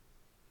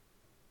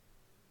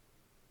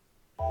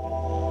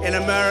In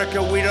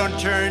America, we don't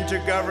turn to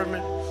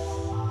government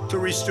to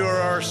restore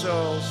our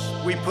souls.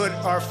 We put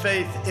our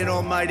faith in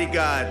Almighty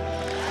God.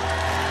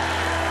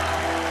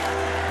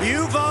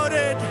 You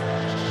voted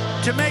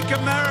to make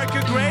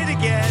America great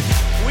again.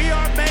 We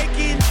are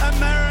making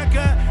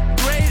America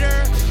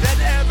greater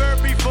than ever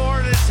before,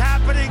 and it's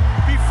happening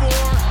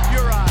before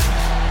your eyes.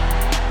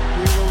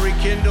 We will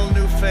rekindle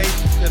new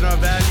faith in our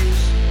values,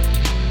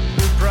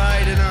 new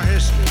pride in our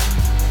history,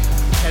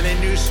 and a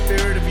new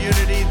spirit of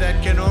unity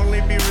that can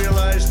only be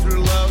realized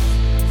through love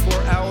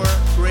for our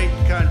great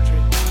country.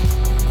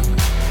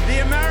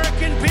 The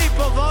American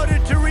people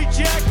voted to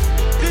reject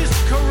this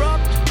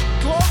corrupt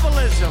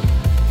globalism.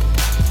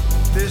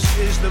 This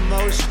is the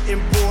most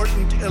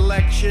important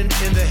election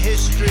in the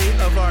history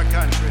of our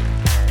country.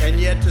 And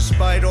yet,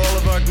 despite all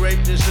of our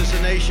greatness as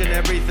a nation,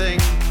 everything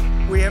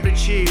we have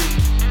achieved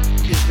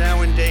is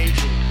now in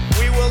danger.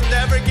 We will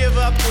never give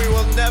up. We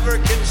will never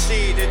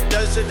concede. It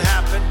doesn't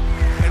happen.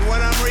 And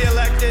when I'm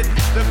reelected,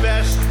 the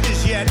best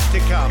is yet to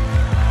come.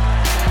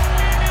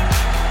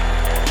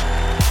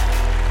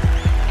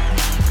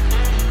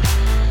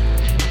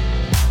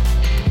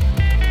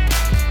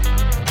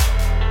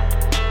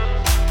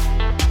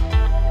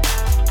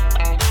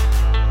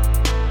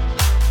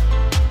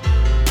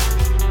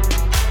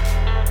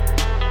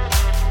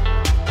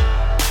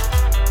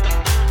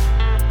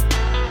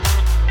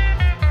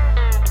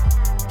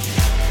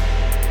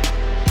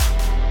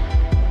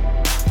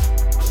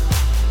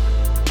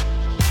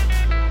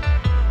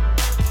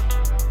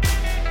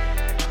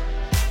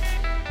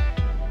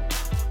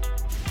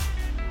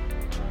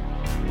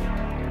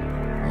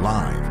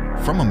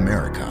 From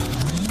America,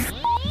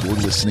 you're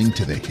listening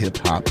to the Hip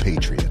Hop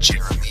Patriot,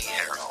 Jeremy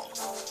Harrell.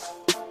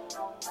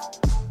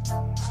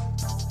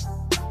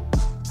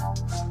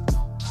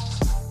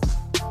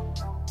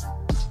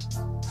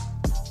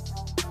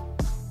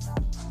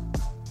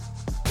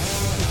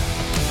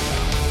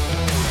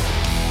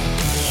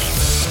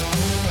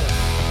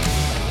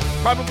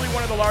 Probably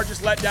one of the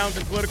largest letdowns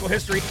in political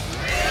history.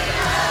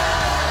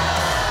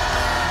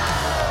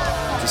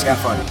 Just have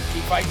fun.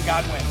 Keep fighting,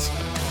 God wins.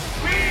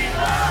 We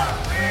love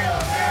real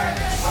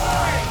American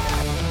boys.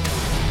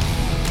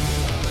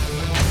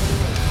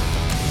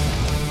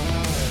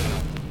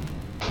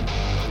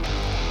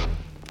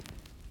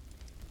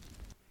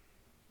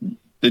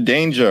 The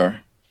danger,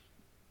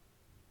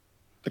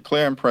 the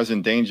clear and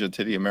present danger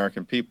to the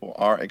American people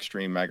are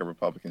extreme MAGA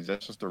Republicans.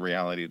 That's just the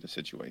reality of the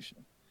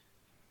situation.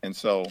 And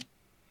so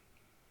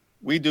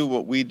we do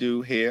what we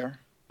do here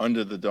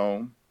under the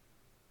dome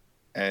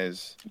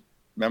as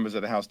members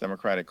of the House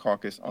Democratic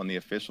Caucus on the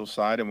official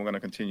side, and we're going to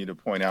continue to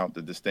point out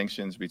the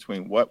distinctions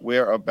between what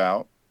we're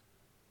about,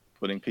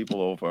 putting people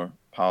over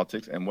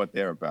politics, and what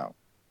they're about,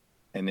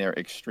 and their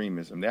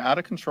extremism. They're out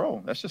of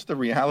control. That's just the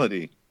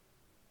reality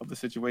of the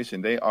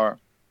situation. They are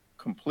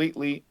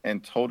completely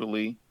and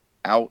totally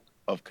out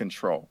of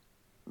control,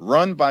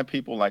 run by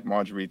people like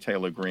Marjorie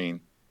Taylor Greene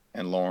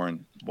and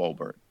Lauren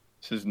Boebert.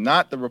 This is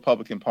not the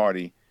Republican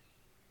Party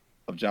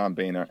of John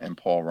Boehner and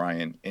Paul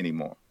Ryan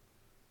anymore.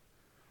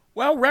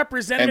 Well,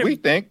 Representative... And we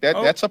think that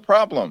that's a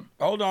problem.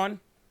 Hold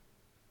on.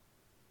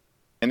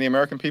 And the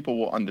American people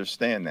will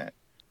understand that.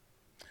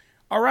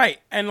 All right.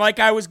 And like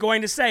I was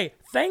going to say,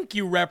 thank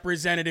you,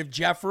 Representative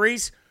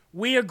Jeffries.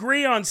 We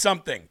agree on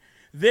something.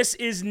 This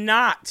is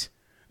not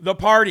the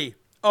party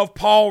of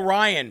Paul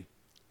Ryan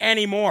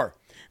anymore.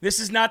 This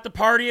is not the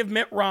party of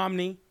Mitt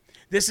Romney.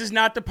 This is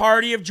not the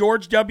party of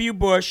George W.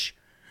 Bush.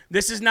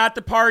 This is not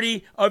the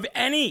party of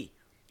any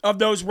of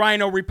those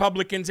rhino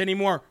Republicans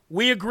anymore.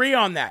 We agree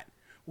on that.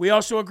 We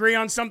also agree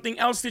on something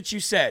else that you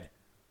said.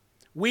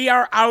 We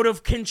are out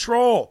of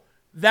control.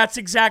 That's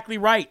exactly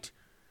right.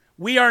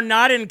 We are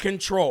not in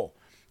control.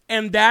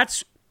 And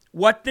that's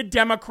what the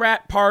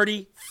Democrat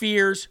Party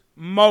fears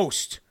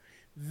most.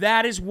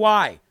 That is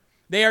why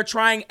they are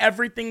trying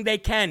everything they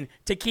can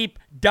to keep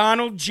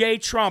Donald J.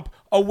 Trump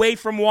away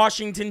from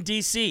Washington,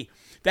 D.C.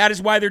 That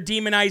is why they're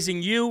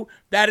demonizing you.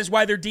 That is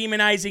why they're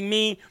demonizing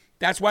me.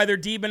 That's why they're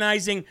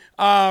demonizing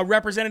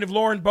Representative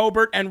Lauren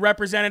Boebert and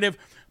Representative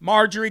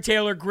Marjorie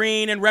Taylor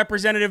Greene and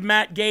Representative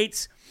Matt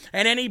Gaetz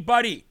and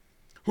anybody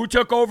who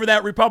took over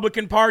that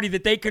Republican Party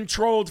that they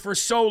controlled for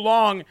so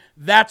long.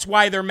 That's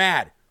why they're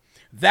mad.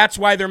 That's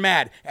why they're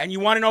mad. And you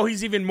want to know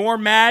who's even more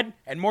mad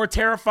and more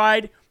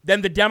terrified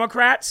than the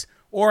Democrats,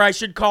 or I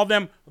should call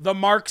them the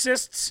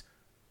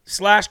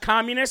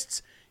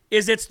Marxists/communists,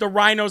 it's the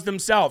rhinos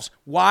themselves.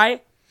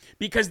 Why?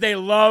 Because they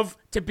love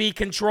to be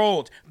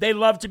controlled. They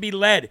love to be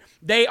led.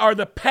 They are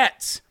the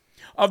pets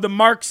of the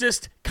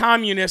Marxist,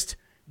 communist,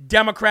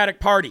 Democratic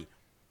Party.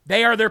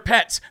 They are their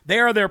pets. They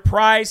are their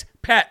prize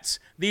pets,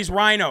 these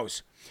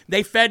rhinos.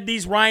 They fed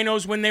these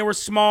rhinos when they were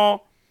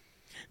small.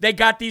 They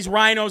got these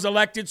rhinos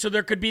elected so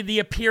there could be the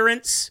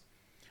appearance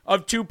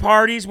of two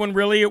parties when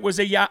really it was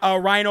a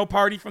rhino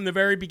party from the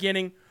very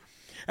beginning.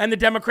 And the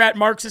Democrat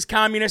Marxist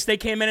communists, they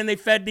came in and they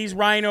fed these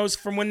rhinos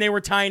from when they were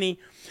tiny.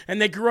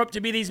 And they grew up to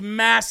be these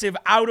massive,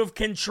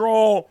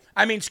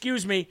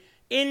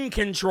 in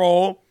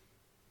control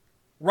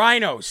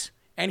rhinos.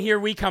 And here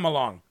we come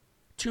along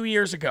 2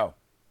 years ago.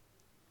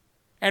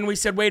 and we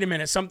said, wait a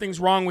minute, something's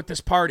wrong with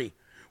this party.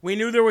 We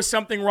knew there was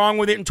something wrong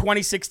with it in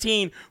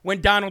 2016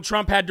 when Donald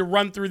Trump had to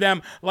run through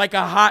them like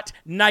a hot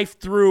knife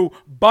through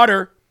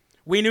butter.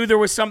 We knew there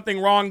was something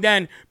wrong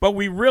then, but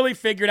we really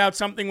figured out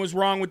something was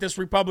wrong with this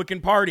Republican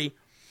Party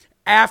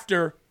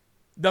after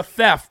the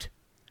theft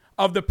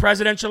of the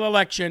presidential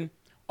election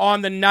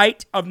on the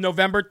night of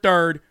November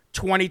 3rd,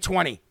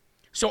 2020.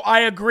 So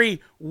I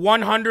agree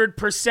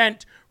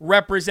 100%,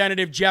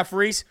 Representative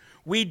Jeffries.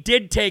 We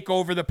did take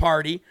over the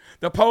party.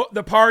 The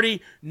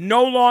party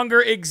no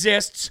longer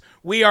exists.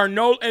 We are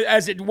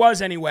as it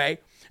was anyway,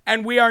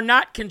 and we are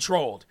not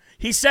controlled.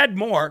 He said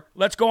more.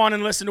 Let's go on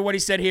and listen to what he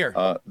said here.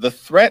 The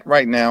threat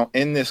right now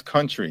in this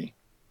country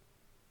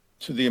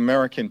to the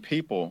American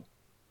people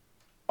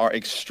are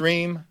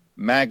extreme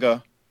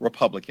MAGA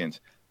Republicans.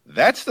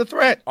 That's the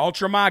threat.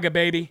 Ultra MAGA,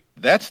 baby.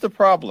 That's the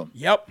problem.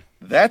 Yep.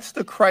 That's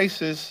the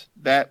crisis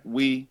that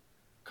we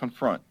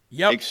confront.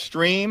 Yep.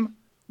 Extreme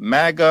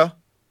MAGA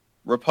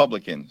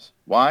Republicans.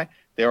 Why?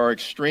 They are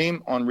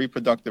extreme on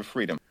reproductive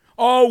freedom.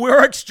 Oh,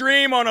 we're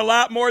extreme on a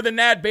lot more than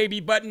that, baby,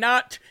 but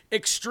not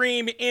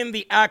extreme in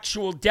the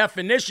actual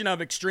definition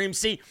of extreme.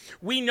 See,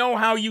 we know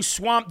how you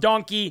swamp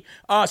donkey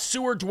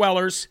sewer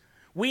dwellers.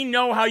 We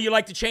know how you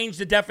like to change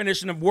the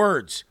definition of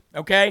words,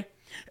 okay?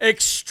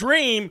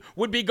 Extreme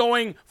would be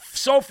going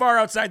so far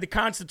outside the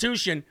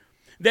Constitution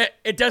that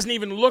it doesn't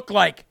even look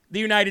like the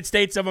United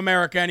States of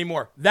America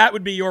anymore. That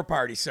would be your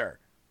party, sir.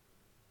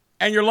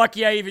 And you're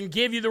lucky I even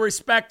give you the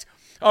respect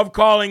of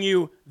calling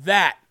you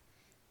that.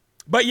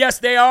 But yes,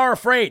 they are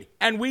afraid.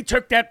 And we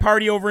took that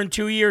party over in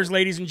 2 years,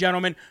 ladies and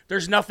gentlemen.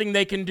 There's nothing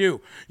they can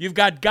do. You've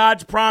got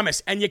God's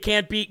promise, and you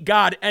can't beat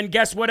God. And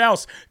guess what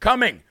else?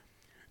 Coming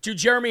to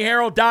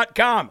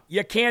JeremyHerald.com.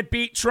 You can't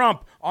beat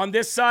Trump. On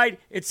this side,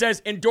 it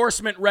says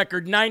endorsement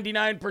record,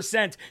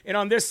 99%. And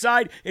on this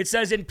side, it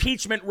says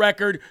impeachment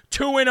record,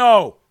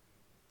 2-0.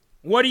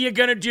 What are you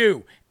going to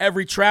do?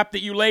 Every trap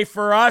that you lay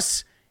for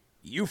us,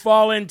 you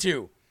fall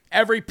into.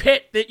 Every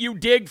pit that you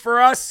dig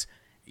for us,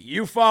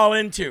 you fall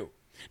into.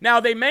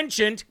 Now, they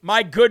mentioned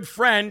my good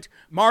friend,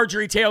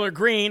 Marjorie Taylor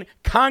Greene,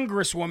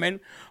 Congresswoman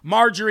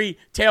Marjorie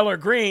Taylor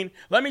Greene.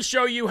 Let me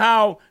show you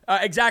how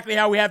exactly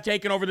how we have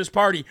taken over this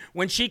party.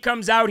 When she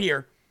comes out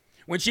here,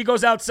 when she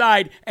goes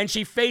outside and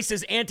she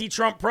faces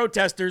anti-Trump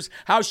protesters,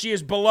 how she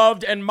is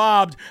beloved and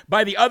mobbed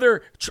by the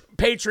other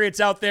patriots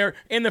out there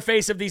in the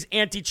face of these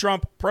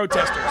anti-Trump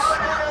protesters.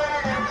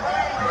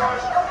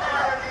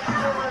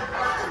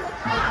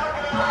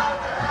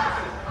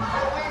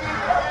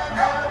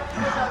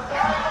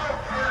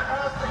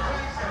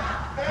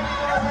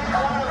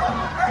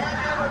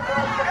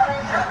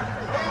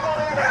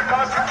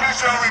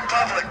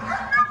 Republic.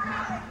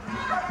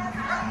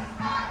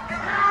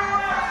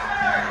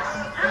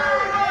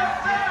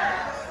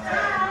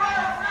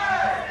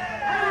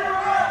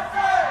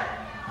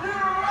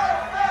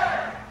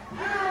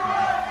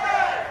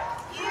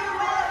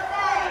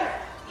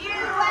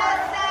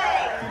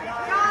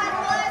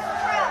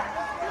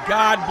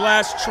 God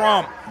bless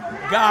Trump.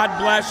 God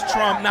bless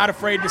Trump. Not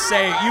afraid to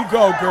say it. You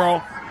go,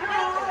 girl.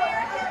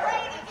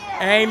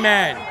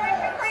 Amen.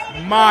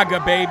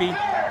 MAGA, baby.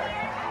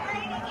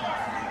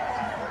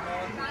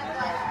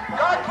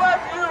 God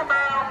bless you,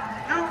 man.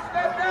 You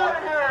stepped out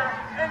of here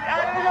and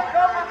added a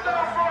comfort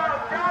zone for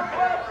us. God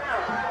bless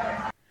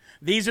you.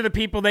 These are the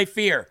people they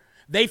fear.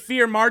 They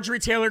fear Marjorie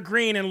Taylor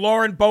Greene and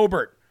Lauren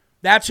Boebert.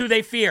 That's who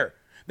they fear.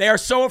 They are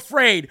so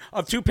afraid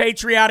of two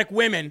patriotic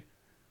women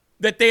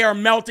that they are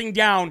melting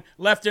down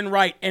left and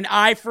right. And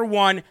I, for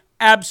one,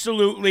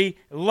 absolutely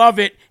love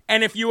it.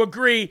 And if you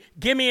agree,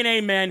 give me an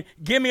amen,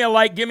 give me a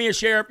like, give me a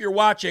share if you're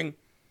watching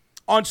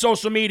on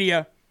social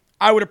media.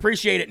 I would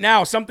appreciate it.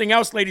 Now, something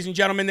else, ladies and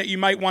gentlemen, that you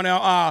might want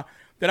to,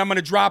 that I'm going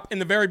to drop in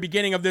the very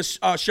beginning of this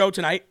show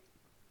tonight.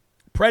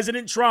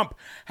 President Trump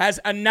has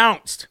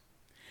announced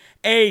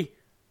a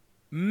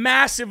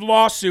massive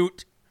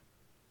lawsuit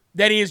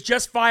that he has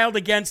just filed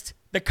against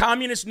the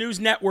Communist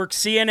News Network,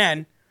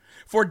 CNN,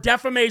 for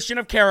defamation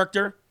of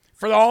character,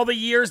 for all the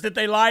years that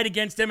they lied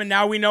against him and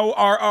now we know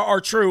are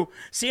true.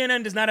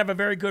 CNN does not have a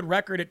very good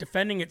record at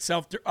defending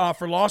itself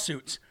for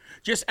lawsuits.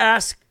 Just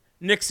ask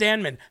Nick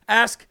Sandmann.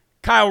 Ask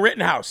Kyle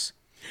Rittenhouse.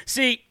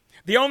 See,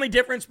 the only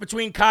difference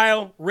between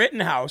Kyle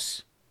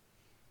Rittenhouse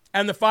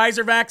and the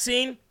Pfizer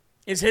vaccine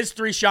is his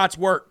 3 shots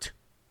worked.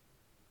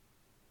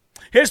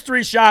 His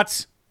 3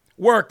 shots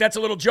worked. That's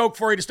a little joke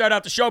for you to start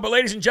out the show. But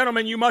ladies and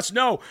gentlemen, you must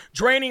know,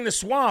 draining the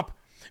swamp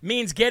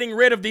means getting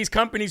rid of these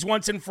companies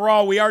once and for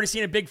all. We already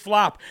seen a big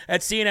flop at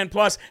CNN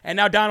Plus, and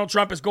now Donald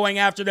Trump is going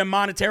after them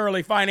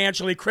monetarily,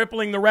 financially,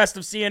 crippling the rest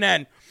of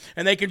CNN.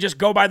 And they can just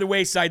go by the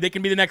wayside. They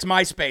can be the next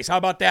MySpace. How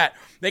about that?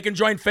 They can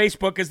join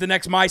Facebook as the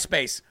next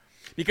MySpace.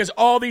 Because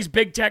all these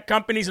big tech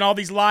companies and all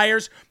these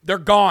liars, they're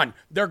gone.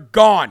 They're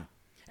gone.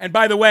 And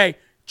by the way,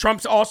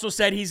 Trump's also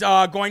said he's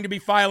going to be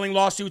filing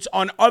lawsuits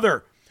on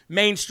other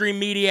mainstream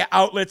media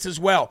outlets as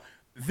well.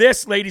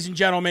 This, ladies and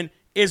gentlemen,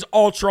 is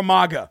ultra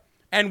MAGA.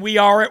 And we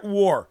are at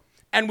war.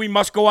 And we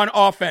must go on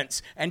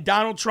offense. And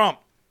Donald Trump,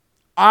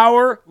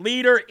 our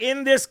leader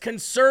in this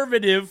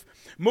conservative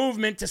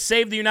movement to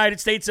save the United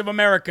States of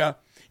America,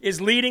 is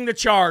leading the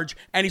charge,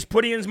 and he's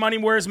putting his money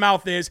where his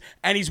mouth is,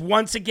 and he's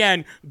once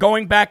again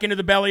going back into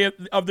the belly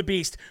of the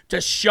beast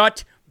to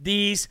shut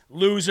these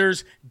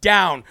losers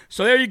down.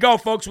 So there you go,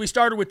 folks. We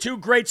started with two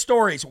great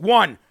stories.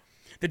 One,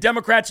 the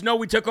Democrats know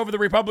we took over the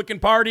Republican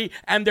Party,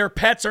 and their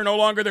pets are no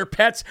longer their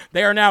pets.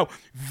 They are now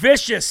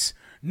vicious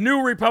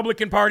new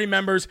Republican Party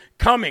members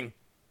coming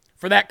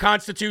for that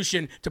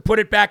Constitution to put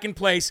it back in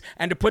place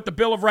and to put the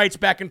Bill of Rights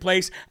back in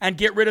place and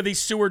get rid of these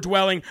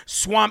sewer-dwelling,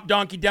 swamp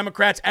donkey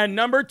Democrats. And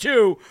number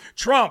two,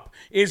 Trump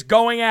is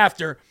going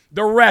after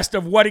the rest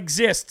of what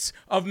exists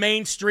of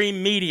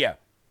mainstream media.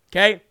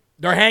 Okay?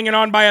 They're hanging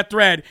on by a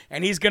thread,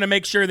 and he's going to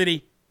make sure that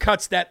he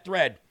cuts that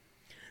thread.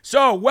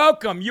 So,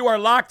 welcome. You are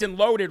locked and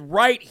loaded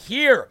right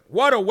here.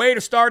 What a way to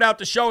start out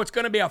the show. It's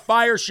going to be a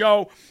fire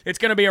show. It's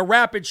going to be a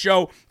rapid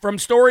show from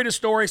story to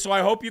story, so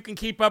I hope you can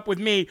keep up with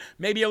me.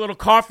 Maybe a little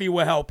coffee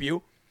will help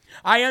you.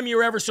 I am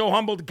your ever so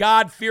humbled,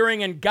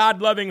 God-fearing, and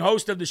God-loving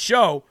host of the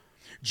show,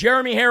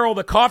 Jeremy Harrell,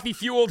 the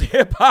coffee-fueled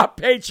hip-hop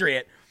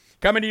patriot,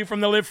 coming to you from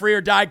the Live Free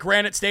or Die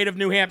Granite State of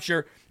New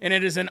Hampshire, and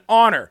it is an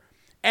honor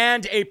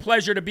and a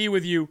pleasure to be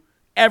with you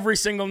every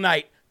single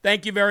night.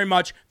 Thank you very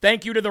much.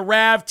 Thank you to the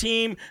RAV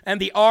team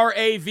and the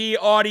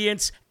RAV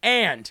audience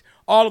and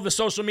all of the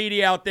social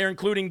media out there,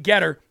 including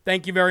Getter.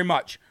 Thank you very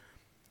much.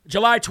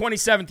 July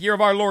 27th, year of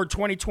our Lord,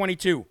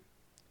 2022.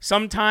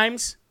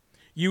 Sometimes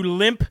you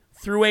limp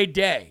through a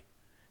day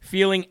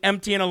feeling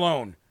empty and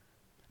alone.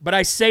 But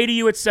I say to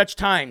you at such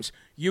times,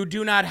 you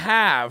do not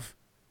have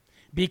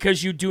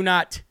because you do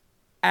not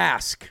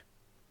ask.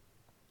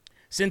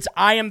 Since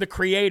I am the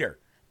creator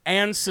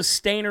and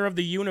sustainer of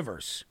the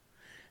universe,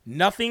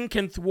 nothing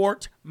can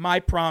thwart my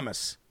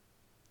promise.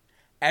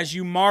 As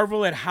you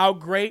marvel at how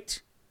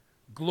great,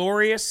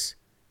 glorious,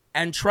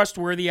 and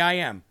trustworthy I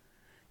am,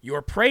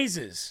 your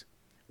praises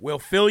will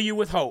fill you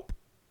with hope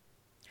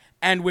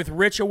and with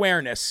rich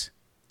awareness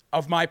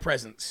of my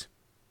presence.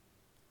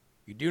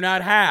 You do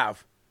not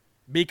have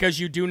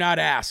because you do not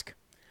ask.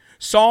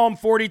 Psalm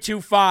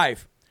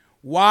 42:5.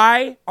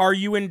 Why are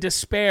you in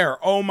despair,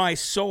 O my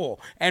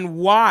soul? And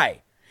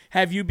why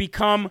have you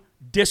become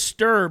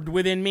disturbed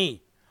within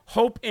me?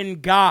 Hope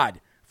in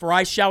God, for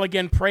I shall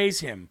again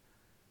praise him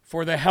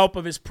for the help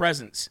of his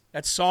presence.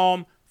 That's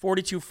Psalm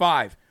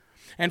 42:5.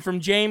 And from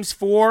James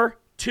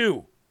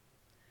 4:2.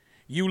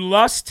 You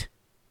lust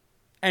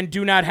and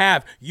do not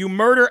have. You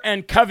murder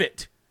and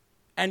covet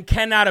and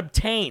cannot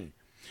obtain.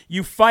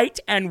 You fight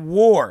and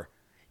war,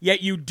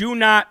 yet you do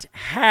not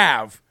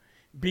have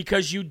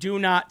because you do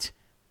not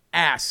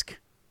ask.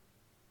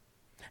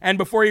 And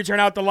before you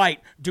turn out the light,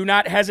 do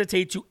not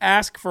hesitate to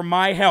ask for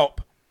my help.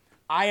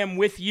 I am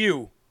with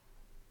you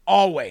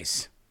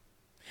always.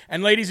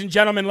 And ladies and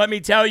gentlemen, let me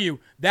tell you,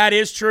 that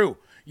is true.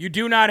 You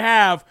do not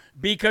have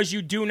because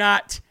you do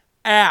not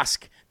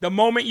ask. The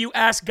moment you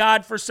ask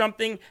God for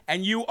something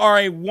and you are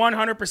a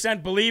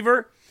 100%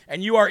 believer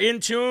and you are in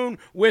tune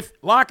with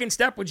lock and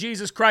step with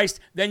Jesus Christ,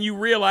 then you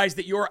realize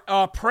that your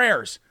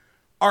prayers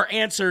are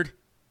answered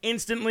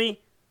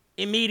instantly,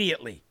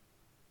 immediately.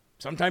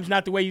 Sometimes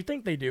not the way you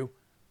think they do,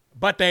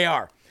 but they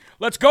are.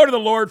 Let's go to the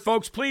Lord,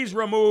 folks. Please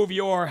remove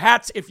your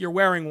hats if you're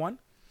wearing one.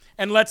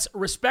 And let's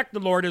respect the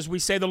Lord as we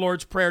say the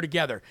Lord's Prayer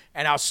together.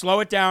 And I'll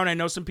slow it down. I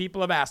know some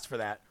people have asked for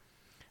that.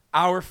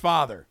 Our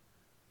Father,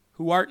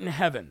 who art in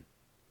heaven,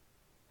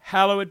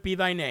 hallowed be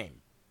thy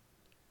name.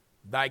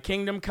 Thy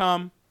kingdom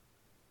come,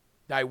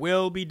 thy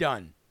will be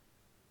done,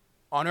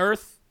 on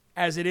earth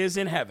as it is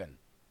in heaven.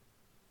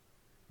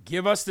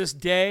 Give us this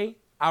day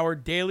our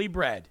daily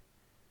bread,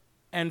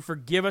 and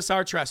forgive us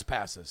our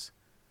trespasses,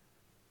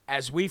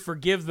 as we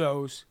forgive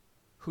those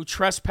who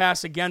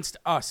trespass against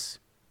us.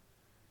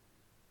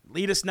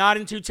 Lead us not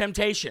into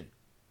temptation,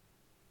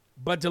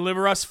 but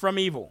deliver us from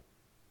evil.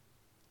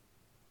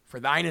 For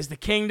thine is the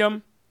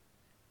kingdom,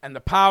 and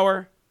the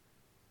power,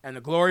 and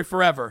the glory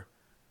forever.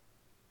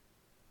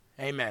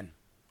 Amen.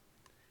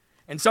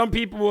 And some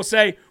people will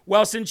say,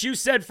 well, since you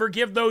said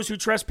forgive those who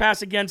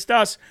trespass against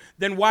us,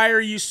 then why are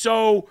you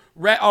so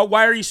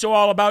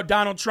all about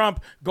Donald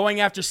Trump going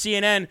after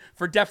CNN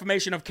for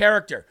defamation of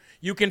character?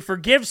 You can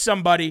forgive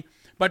somebody,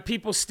 but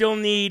people still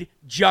need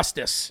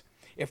justice.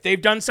 If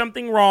they've done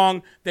something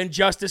wrong, then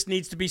justice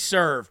needs to be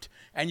served,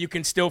 and you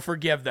can still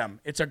forgive them.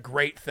 It's a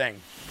great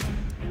thing.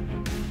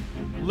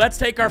 Let's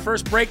take our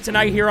first break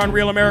tonight here on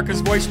Real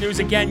America's Voice News.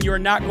 Again, you're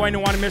not going to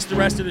want to miss the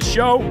rest of the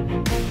show.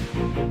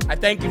 I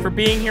thank you for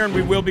being here, and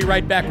we will be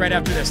right back right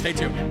after this. Stay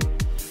tuned.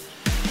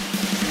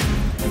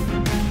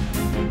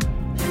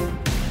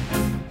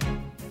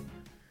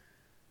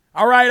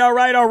 All right.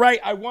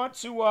 I want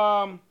to,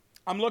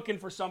 I'm looking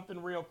for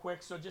something real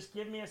quick, so just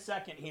give me a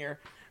second here.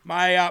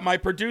 My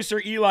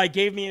producer, Eli,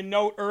 gave me a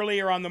note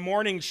earlier on the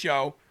morning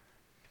show,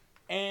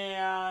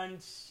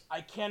 and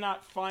I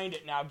cannot find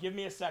it now. Give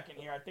me a second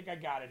here. I think I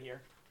got it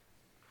here.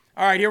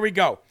 All right, here we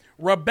go.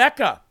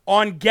 Rebecca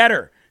on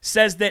Getter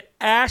says that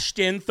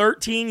Ashton,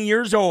 13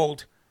 years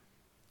old,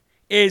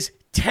 is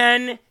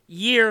 10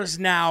 years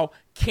now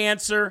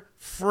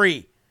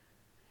cancer-free.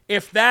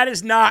 If that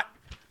is not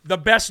the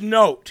best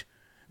note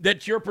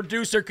that your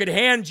producer could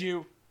hand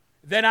you,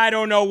 then I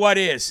don't know what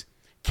is.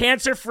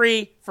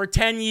 Cancer-free for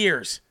 10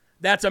 years.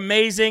 That's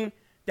amazing.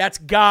 That's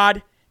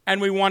God.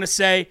 And we want to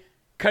say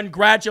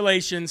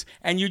congratulations.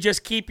 And you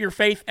just keep your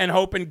faith and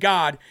hope in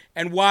God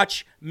and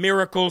watch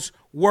miracles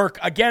work.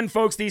 Again,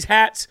 folks, these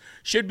hats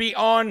should be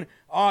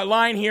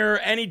online here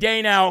any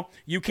day now.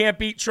 You can't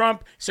beat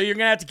Trump, so you're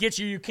going to have to get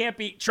you can't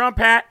beat Trump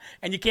hat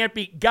and you can't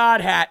beat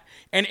God hat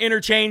and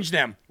interchange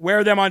them.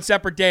 Wear them on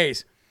separate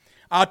days.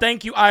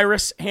 Thank you,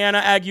 Iris Hannah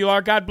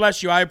Aguilar. God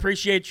bless you. I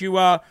appreciate you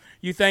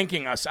you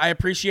thanking us. I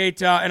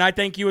appreciate, and I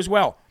thank you as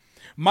well.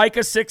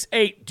 Micah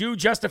 6'8", do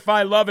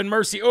justify love and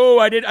mercy. Oh,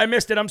 I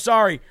missed it. I'm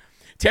sorry.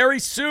 Terry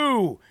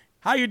Sue,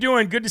 how you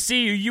doing? Good to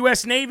see you.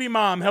 U.S. Navy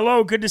mom,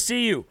 hello, good to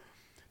see you.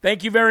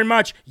 Thank you very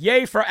much.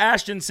 Yay for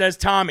Ashton, says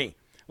Tommy.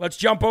 Let's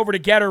jump over to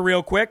Getter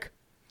real quick.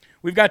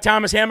 We've got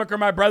Thomas Hammaker,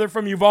 my brother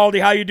from Uvalde.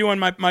 How you doing,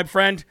 my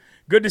friend?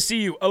 Good to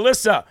see you.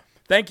 Alyssa,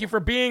 thank you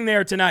for being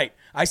there tonight.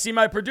 I see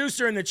my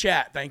producer in the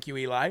chat. Thank you,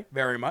 Eli,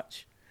 very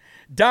much.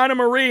 Donna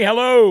Marie,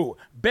 hello.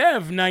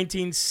 Bev,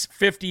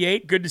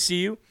 1958, good to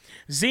see you.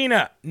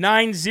 Zena,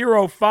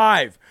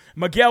 905.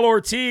 Miguel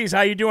Ortiz,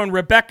 how you doing?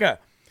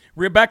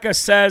 Rebecca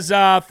says,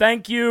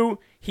 thank you.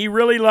 He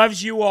really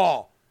loves you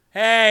all.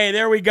 Hey,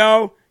 there we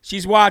go.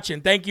 She's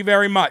watching. Thank you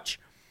very much.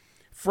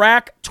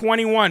 Frack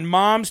 21,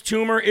 mom's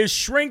tumor is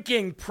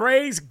shrinking.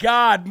 Praise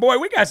God. Boy,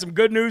 we got some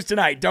good news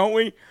tonight, don't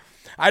we?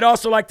 I'd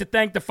also like to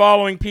thank the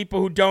following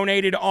people who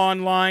donated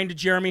online to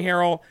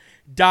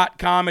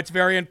JeremyHarrell.com. It's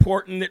very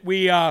important that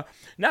we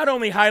not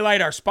only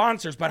highlight our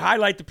sponsors, but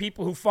highlight the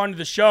people who fund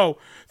the show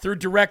through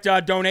direct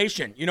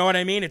donation. You know what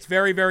I mean? It's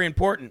very, very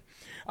important.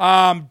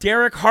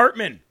 Derek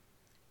Hartman,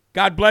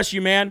 God bless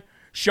you, man.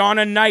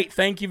 Shauna Knight,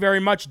 thank you very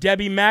much.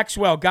 Debbie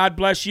Maxwell, God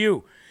bless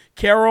you.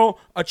 Carol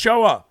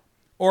Ochoa,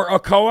 or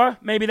Ochoa,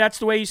 maybe that's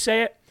the way you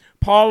say it.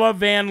 Paula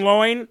Van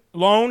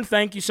Loan,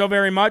 thank you so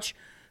very much.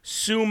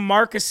 Sue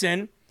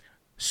Markison,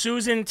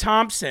 Susan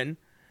Thompson,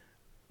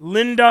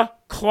 Linda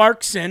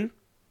Clarkson,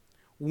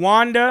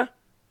 Wanda,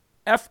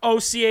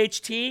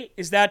 Focht,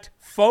 is that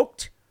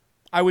Folked?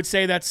 I would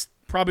say that's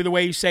probably the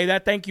way you say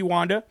that. Thank you,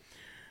 Wanda.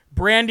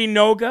 Brandy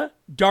Noga,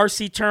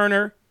 Darcy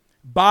Turner,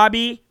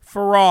 Bobby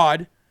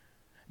Farad,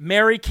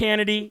 Mary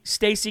Kennedy,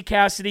 Stacy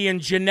Cassidy,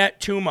 and Jeanette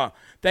Tuma.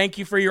 Thank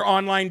you for your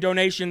online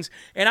donations.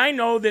 And I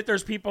know that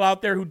there's people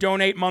out there who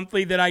donate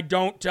monthly that I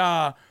don't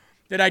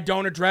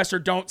address or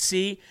don't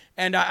see.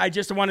 And I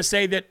just want to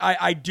say that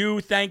I do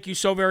thank you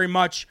so very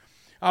much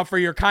for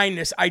your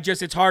kindness.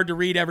 It's hard to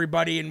read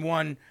everybody in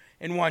one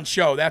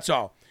show. That's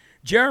all.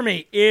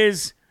 Jeremy,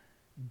 is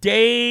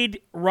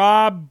Dade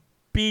Rob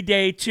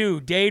B-Day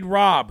 2? Dade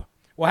Rob.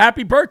 Well,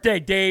 happy birthday,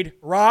 Dade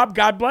Rob.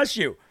 God bless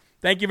you.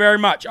 Thank you very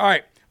much. All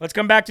right, let's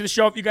come back to the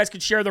show. If you guys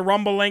could share the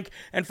Rumble link.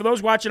 And for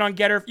those watching on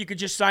Getter, if you could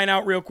just sign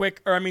out real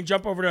quick,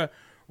 jump over to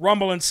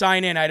Rumble and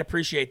sign in. I'd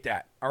appreciate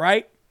that. All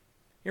right?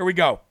 Here we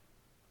go.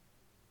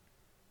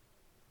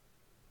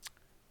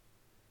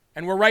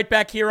 And we're right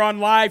back here on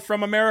Live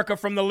from America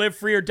from the Live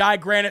Free or Die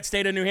Granite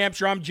state of New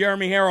Hampshire. I'm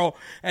Jeremy Harrell,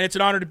 and it's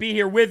an honor to be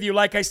here with you.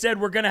 Like I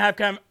said, we're going to have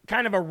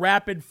kind of a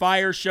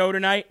rapid-fire show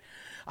tonight.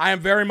 I am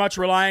very much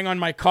relying on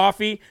my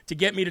coffee to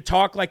get me to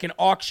talk like an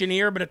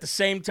auctioneer, but at the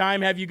same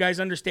time have you guys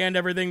understand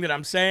everything that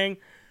I'm saying.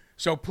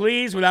 So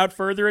please, without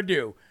further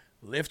ado,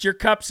 lift your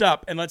cups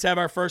up, and let's have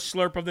our first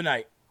slurp of the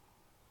night.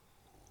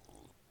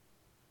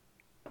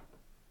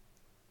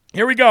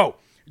 Here we go.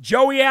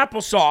 Joey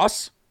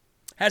Applesauce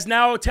has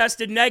now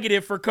tested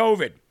negative for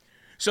COVID.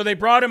 So they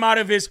brought him out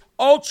of his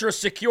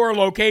ultra-secure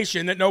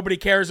location that nobody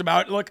cares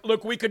about.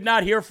 Look, we could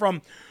not hear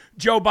from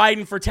Joe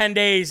Biden for 10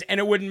 days, and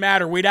it wouldn't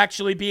matter. We'd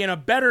actually be in a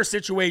better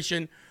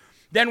situation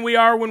than we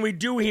are when we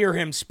do hear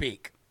him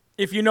speak,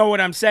 if you know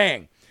what I'm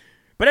saying.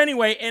 But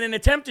anyway, in an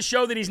attempt to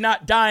show that he's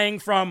not dying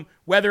from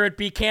whether it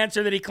be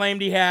cancer that he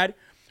claimed he had,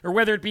 or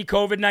whether it be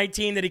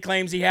COVID-19 that he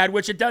claims he had,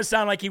 which it does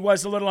sound like he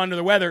was a little under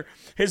the weather.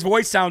 His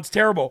voice sounds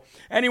terrible.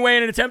 Anyway,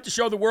 in an attempt to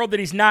show the world that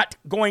he's not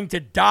going to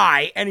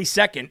die any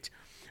second,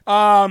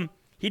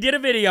 he did a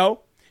video.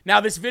 Now,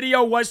 this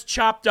video was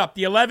chopped up.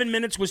 The 11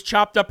 minutes was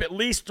chopped up at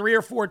least 3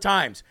 or 4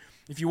 times.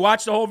 If you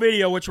watch the whole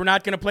video, which we're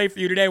not going to play for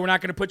you today, we're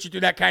not going to put you through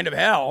that kind of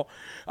hell.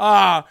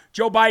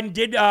 Joe Biden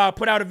did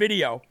put out a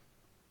video.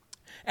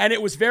 And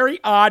it was very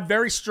odd,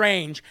 very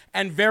strange,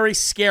 and very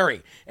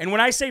scary. And when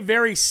I say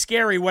very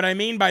scary, what I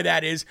mean by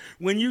that is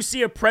when you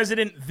see a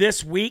president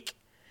this weak,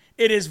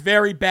 it is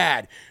very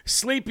bad.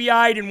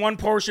 Sleepy-eyed in one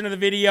portion of the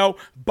video,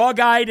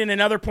 bug-eyed in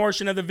another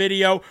portion of the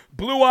video,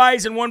 blue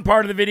eyes in one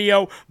part of the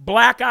video,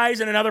 black eyes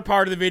in another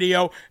part of the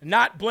video,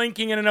 not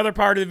blinking in another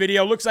part of the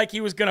video. Looks like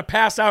he was going to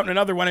pass out in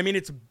another one. I mean,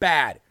 it's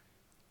bad.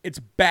 It's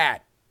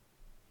bad.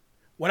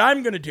 What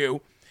I'm going to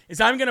do is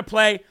I'm going to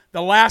play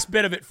the last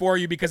bit of it for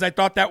you because I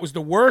thought that was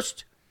the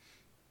worst,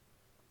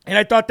 and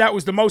I thought that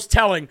was the most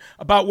telling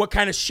about what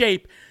kind of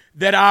shape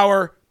that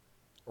our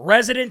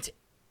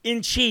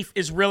resident-in-chief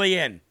is really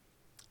in.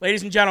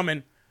 Ladies and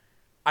gentlemen,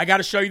 I got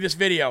to show you this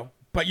video,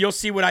 but you'll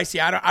see what I see.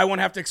 I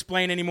won't have to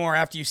explain anymore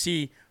after you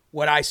see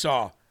what I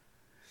saw.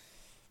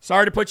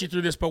 Sorry to put you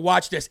through this, but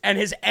watch this. And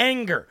his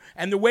anger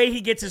and the way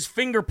he gets his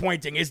finger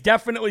pointing is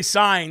definitely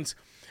signs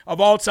of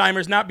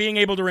Alzheimer's, not being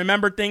able to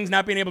remember things,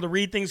 not being able to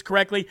read things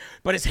correctly.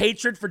 But his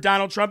hatred for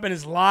Donald Trump and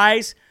his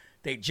lies,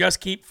 they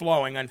just keep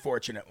flowing,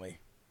 unfortunately.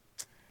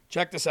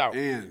 Check this out.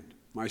 And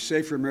my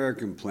Safer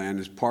American plan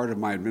is part of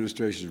my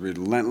administration's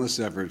relentless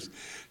efforts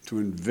to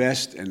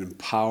invest and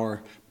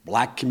empower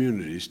black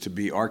communities to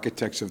be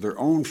architects of their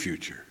own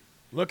future.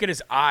 Look at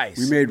his eyes.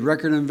 We made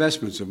record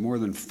investments of more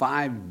than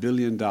 $5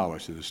 billion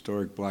in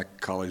historic black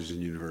colleges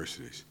and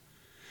universities.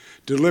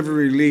 Deliver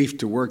relief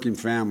to working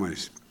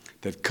families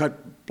that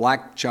cut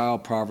black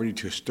child poverty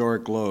to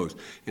historic lows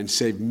and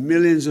save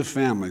millions of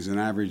families an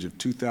average of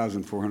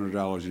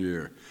 $2,400 a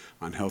year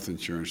on health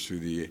insurance through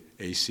the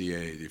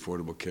ACA, the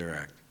Affordable Care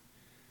Act.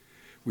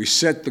 We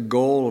set the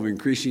goal of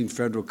increasing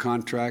federal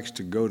contracts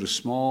to go to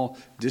small,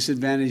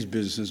 disadvantaged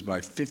businesses by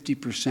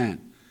 50%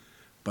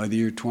 by the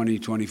year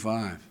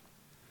 2025.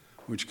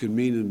 Which could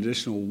mean an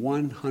additional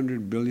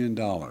 $100 billion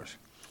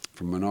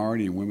for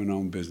minority and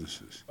women-owned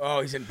businesses.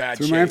 Oh, he's in bad shape.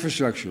 shape. Through my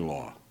infrastructure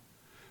law,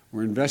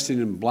 we're investing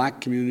in black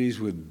communities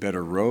with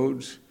better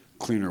roads,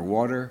 cleaner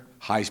water,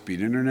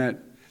 high-speed internet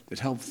that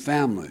help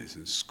families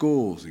and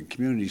schools and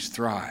communities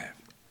thrive.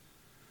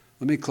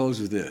 Let me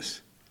close with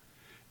this.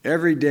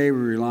 Every day we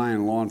rely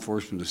on law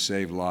enforcement to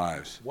save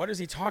lives. What is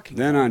he talking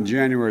Then about? on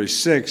January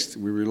 6th,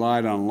 we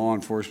relied on law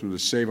enforcement to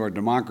save our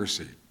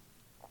democracy.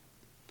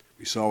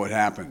 We saw what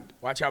happened.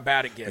 Watch how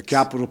bad it gets. The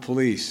Capitol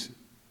Police,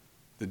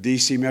 the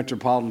D.C.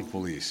 Metropolitan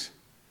Police,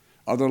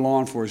 other law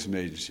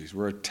enforcement agencies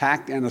were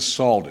attacked and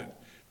assaulted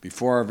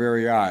before our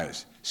very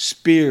eyes,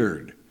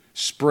 speared,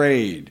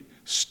 sprayed,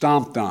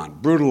 stomped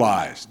on,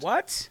 brutalized.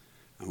 What?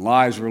 And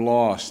lives were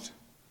lost.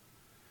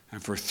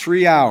 And for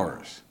 3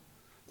 hours,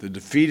 the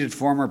defeated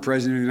former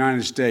president of the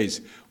United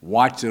States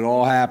watched it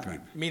all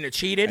happen. You mean it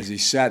cheated? As he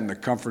sat in the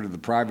comfort of the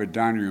private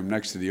dining room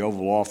next to the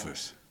Oval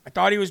Office. I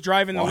thought he was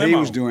driving the While limo. he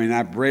was doing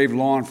that, brave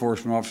law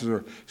enforcement officers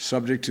were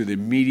subject to the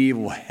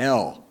medieval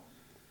hell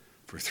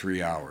for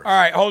 3 hours. All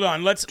right, hold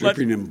on.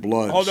 Dripping in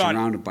blood,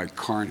 surrounded by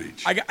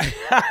carnage.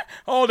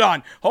 Hold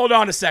on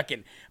a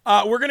second.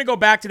 We're going to go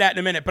back to that in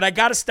a minute, but I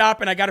got to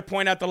stop and I got to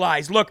point out the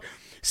lies. Look,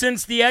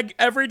 since the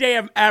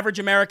everyday average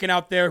American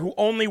out there who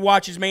only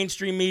watches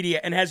mainstream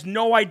media and has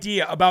no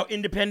idea about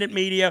independent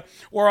media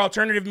or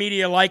alternative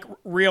media like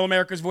Real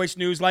America's Voice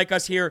News, like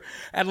us here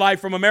at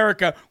Live from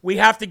America, we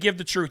have to give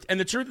the truth. And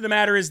the truth of the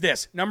matter is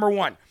this. Number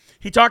one,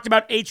 he talked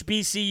about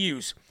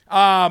HBCUs.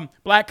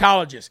 Black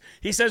colleges.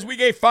 He says we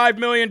gave $5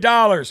 million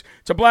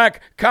to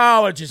black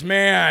colleges,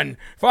 man.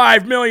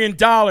 $5 million.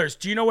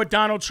 Do you know what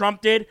Donald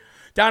Trump did?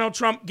 Donald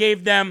Trump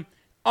gave them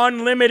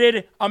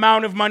unlimited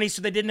amount of money so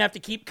they didn't have to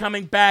keep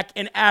coming back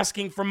and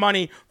asking for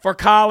money for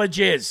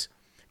colleges.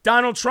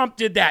 Donald Trump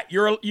did that.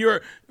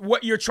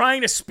 You're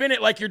trying to spin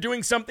it like you're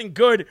doing something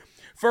good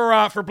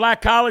for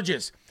black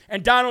colleges.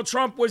 And Donald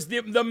Trump was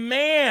the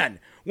man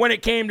when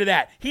it came to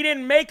that. He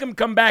didn't make them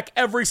come back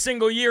every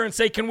single year and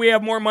say, can we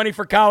have more money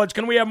for college?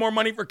 Can we have more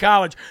money for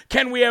college?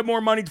 Can we have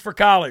more money for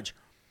college?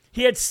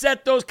 He had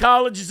set those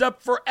colleges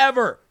up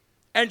forever.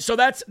 And so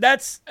that's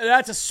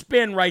a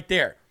spin right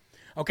there.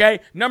 Okay?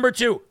 Number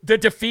two, the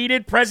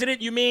defeated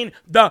president, you mean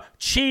the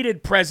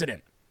cheated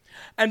president.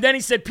 And then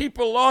he said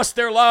people lost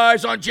their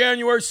lives on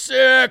January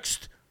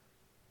 6th.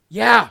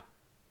 Yeah,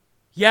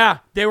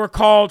 they were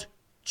called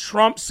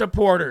Trump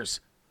supporters.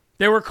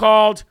 They were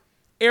called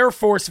Air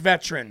Force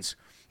veterans.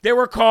 They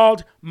were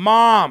called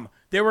mom.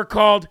 They were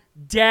called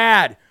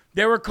dad.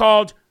 They were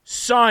called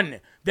son.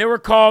 They were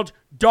called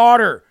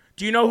daughter.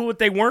 Do you know what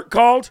they weren't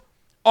called?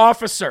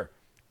 Officer,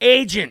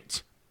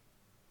 agent,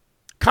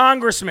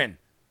 congressman,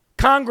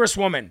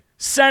 congresswoman,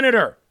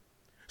 senator.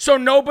 So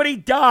nobody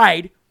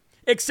died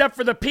except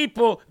for the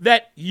people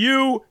that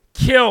you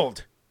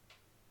killed.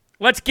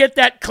 Let's get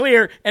that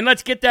clear, and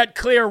let's get that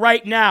clear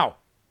right now.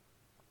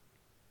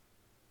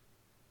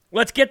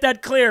 Let's get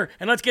that clear,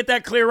 and let's get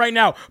that clear right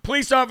now.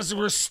 Police officers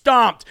were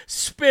stomped,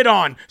 spit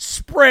on,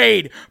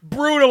 sprayed,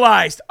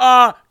 brutalized.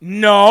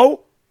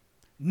 No.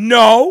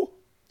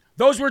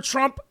 Those were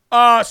Trump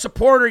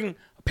supporting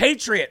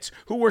patriots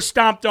who were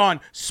stomped on,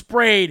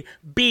 sprayed,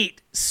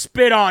 beat,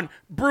 spit on,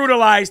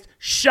 brutalized,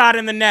 shot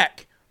in the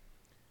neck.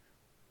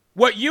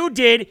 What you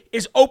did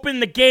is open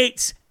the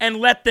gates and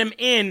let them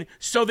in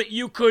so that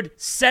you could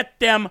set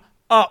them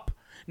up.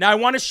 Now, I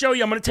want to show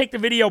you. I'm going to take the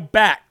video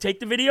back. Take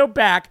the video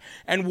back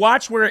and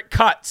watch where it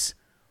cuts.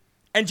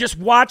 And just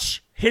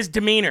watch his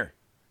demeanor.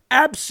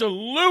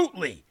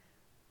 Absolutely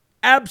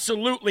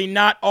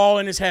not all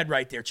in his head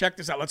right there. Check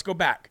this out. Let's go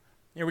back.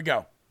 Here we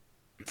go.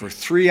 For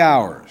 3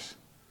 hours,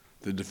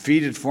 the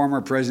defeated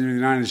former president of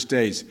the United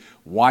States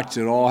watched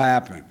it all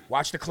happen.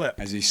 Watch the clip.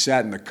 As he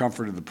sat in the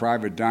comfort of the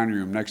private dining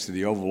room next to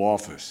the Oval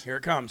Office. Here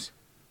it comes.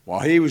 While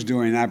he was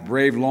doing that,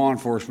 brave law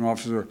enforcement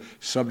officers were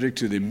subject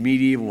to the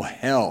medieval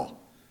hell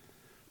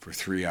for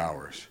 3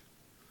 hours.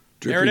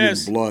 Dripping in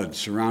blood,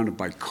 surrounded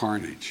by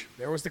carnage.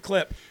 There was the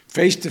clip.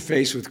 Face to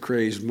face with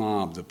crazed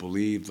mob that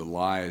believed the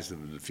lies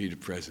of the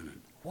defeated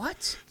president.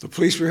 What? The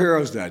police were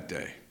heroes that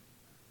day.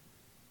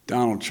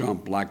 Donald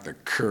Trump lacked the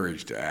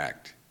courage to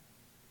act.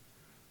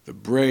 The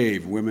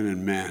brave women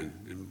and men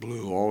in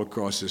blue all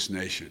across this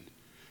nation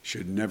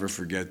should never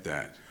forget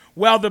that.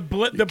 Well, the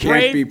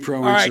brave. Be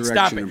pro-insurrection. All right,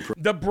 stop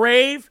it. The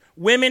brave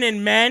women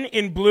and men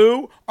in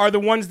blue are the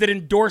ones that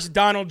endorsed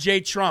Donald J.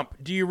 Trump.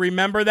 Do you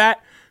remember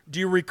that? Do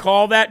you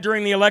recall that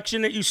during the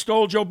election that you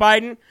stole Joe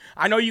Biden?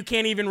 I know you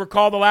can't even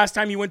recall the last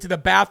time you went to the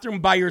bathroom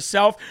by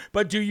yourself,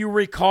 but do you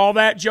recall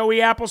that, Joey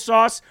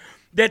Applesauce?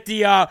 That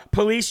the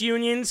police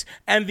unions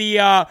and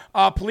the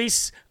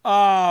police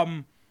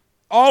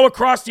all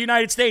across the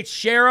United States,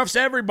 sheriffs,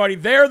 everybody,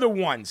 they're the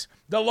ones.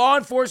 The law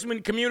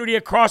enforcement community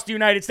across the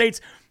United States,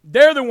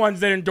 they're the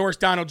ones that endorsed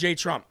Donald J.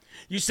 Trump.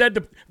 You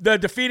said the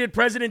defeated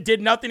president did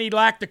nothing. He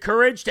lacked the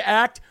courage to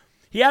act.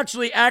 He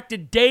actually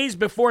acted days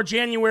before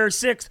January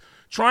 6th,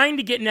 trying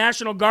to get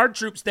National Guard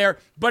troops there,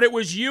 but it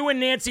was you and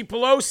Nancy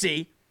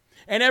Pelosi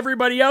and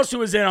everybody else who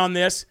was in on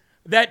this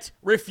that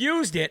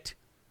refused it,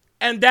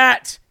 and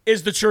that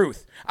is the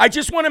truth. I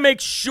just want to make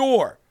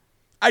sure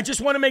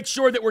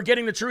that we're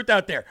getting the truth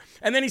out there.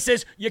 And then he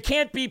says, you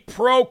can't be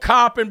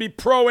pro-cop and be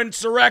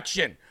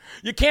pro-insurrection.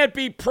 You can't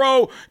be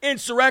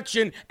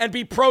pro-insurrection and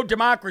be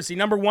pro-democracy.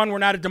 Number one, we're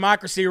not a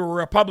democracy, we're a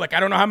republic.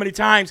 I don't know how many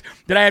times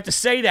that I have to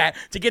say that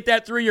to get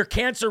that through your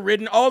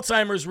cancer-ridden,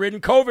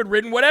 Alzheimer's-ridden,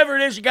 COVID-ridden, whatever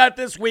it is you got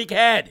this week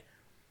head.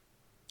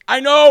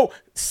 I know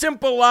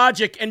simple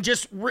logic and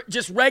just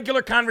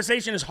regular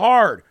conversation is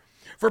hard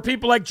for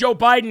people like Joe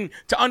Biden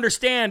to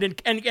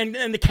understand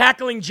and the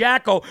cackling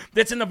jackal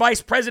that's in the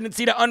vice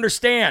presidency to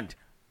understand.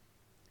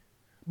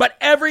 But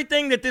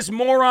everything that this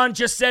moron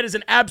just said is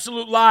an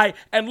absolute lie,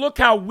 and look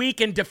how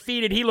weak and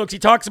defeated he looks. He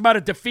talks about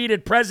a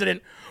defeated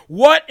president.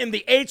 What in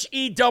the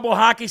H-E double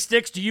hockey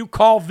sticks do you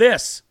call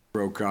this?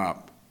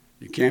 Pro-cop.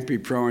 You can't be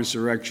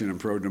pro-insurrection and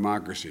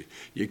pro-democracy.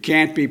 You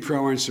can't be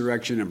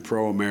pro-insurrection and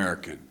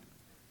pro-American.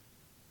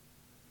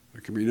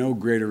 There can be no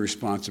greater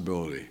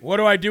responsibility. What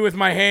do I do with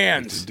my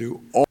hands?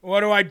 What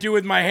do I do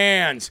with my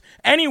hands?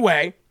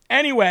 Anyway,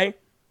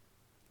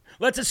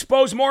 let's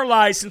expose more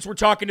lies since we're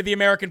talking to the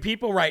American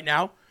people right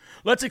now.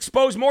 Let's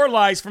expose more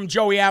lies from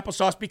Joey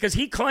Applesauce because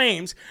he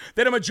claims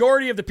that a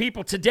majority of the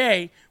people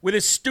today, with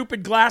his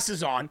stupid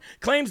glasses on,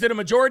 claims that a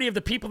majority of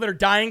the people that are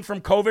dying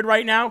from COVID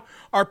right now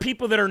are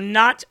people that are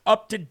not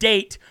up to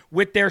date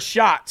with their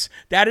shots.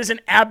 That is an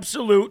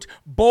absolute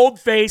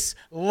bold-faced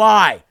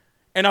lie.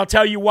 And I'll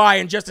tell you why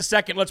in just a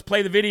second. Let's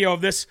play the video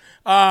of this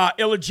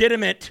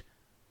illegitimate,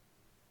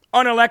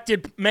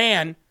 unelected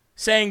man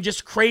saying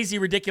just crazy,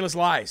 ridiculous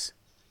lies.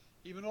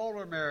 Even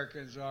older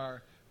Americans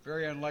are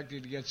very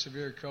unlikely to get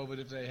severe COVID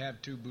if they have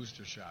 2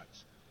 booster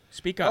shots.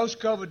 Speak up. Most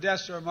COVID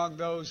deaths are among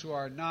those who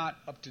are not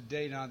up to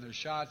date on their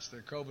shots,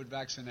 their COVID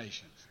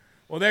vaccinations.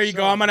 Well, there you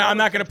go. I'm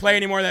not going to play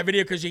any more of that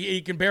video because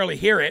you can barely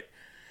hear it.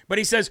 But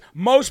he says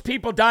most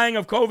people dying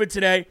of COVID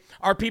today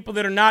are people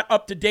that are not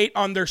up to date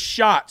on their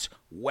shots.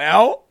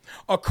 Well,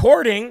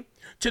 according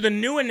to the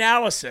new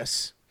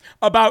analysis,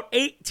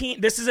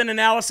 this is an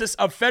analysis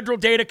of federal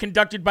data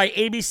conducted by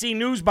ABC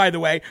News, by the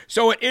way,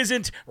 so it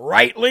isn't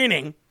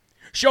right-leaning,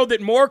 showed that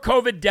more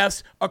COVID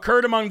deaths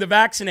occurred among the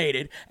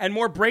vaccinated and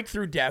more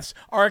breakthrough deaths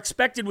are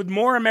expected with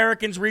more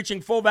Americans reaching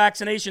full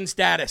vaccination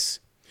status.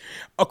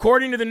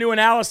 According to the new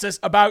analysis,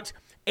 about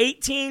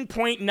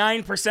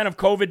 18.9% of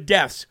COVID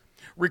deaths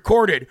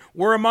recorded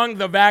were among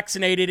the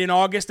vaccinated in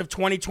August of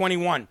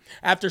 2021.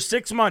 After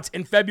 6 months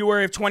in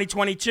February of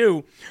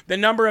 2022, the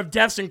number of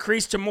deaths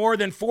increased to more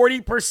than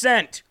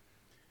 40%.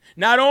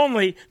 Not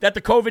only that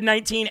the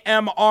COVID-19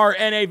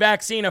 mRNA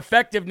vaccine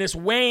effectiveness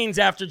wanes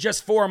after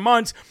just 4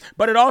 months,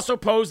 but it also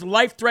posed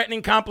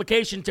life-threatening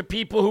complication to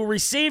people who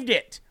received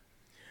it.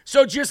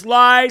 So just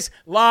lies,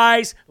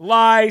 lies,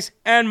 lies,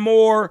 and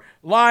more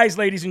lies,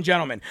 ladies and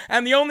gentlemen.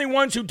 And the only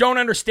ones who don't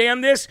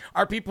understand this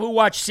are people who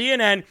watch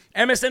CNN,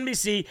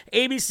 MSNBC,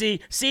 ABC,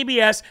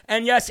 CBS,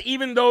 and yes,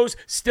 even those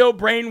still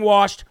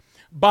brainwashed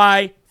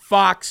by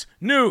Fox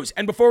News.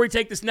 And before we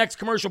take this next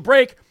commercial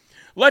break,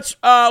 let's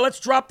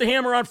drop the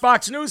hammer on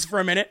Fox News for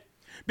a minute,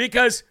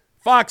 because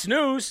Fox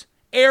News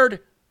aired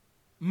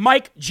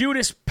Mike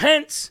Judas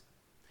Pence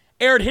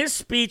aired his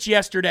speech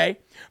yesterday,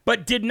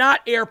 but did not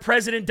air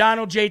President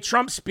Donald J.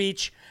 Trump's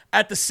speech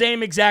at the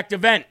same exact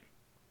event.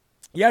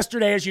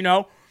 Yesterday, as you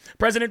know,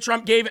 President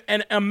Trump gave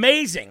an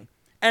amazing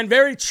and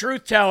very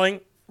truth-telling,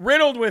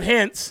 riddled with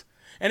hints,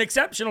 an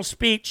exceptional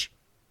speech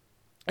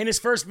in his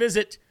first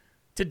visit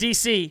to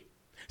D.C.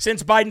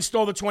 since Biden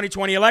stole the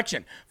 2020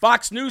 election.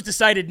 Fox News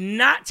decided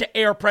not to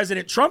air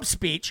President Trump's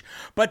speech,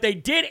 but they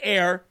did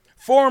air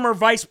former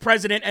Vice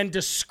President and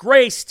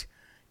disgraced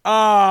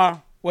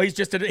well, he's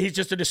just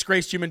a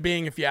disgraced human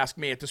being, if you ask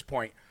me at this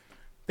point.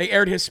 They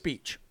aired his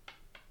speech.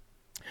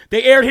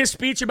 They aired his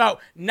speech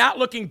about not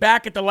looking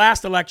back at the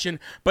last election,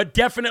 but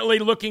definitely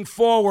looking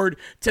forward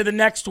to the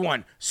next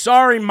one.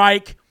 Sorry,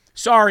 Mike.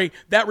 Sorry.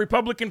 That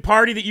Republican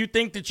Party that you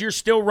think that you're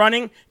still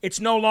running, it's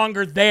no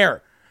longer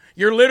there.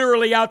 You're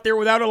literally out there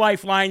without a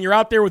lifeline. You're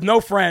out there with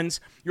no friends.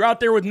 You're out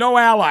there with no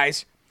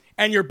allies.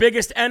 And your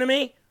biggest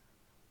enemy,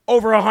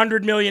 over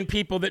 100 million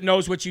people that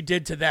knows what you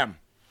did to them.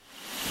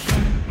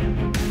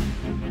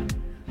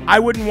 I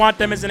wouldn't want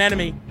them as an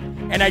enemy,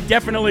 and I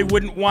definitely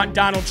wouldn't want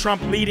Donald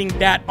Trump leading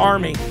that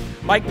army.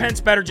 Mike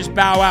Pence better just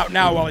bow out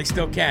now while he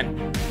still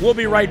can. We'll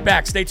be right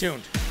back. Stay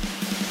tuned.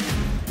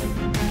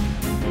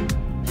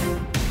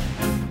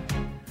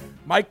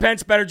 Mike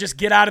Pence better just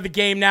get out of the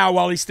game now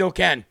while he still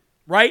can.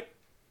 Right?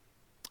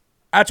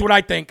 That's what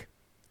I think.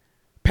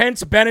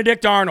 Pence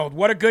Benedict Arnold.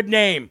 What a good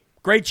name.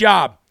 Great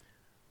job.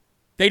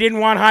 They didn't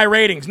want high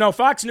ratings. No,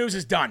 Fox News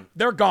is done.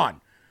 They're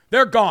gone.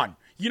 They're gone.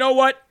 You know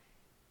what?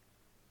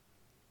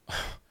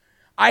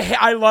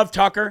 I love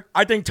Tucker.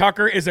 I think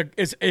Tucker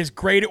is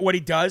great at what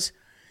he does.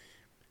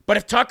 But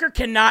if Tucker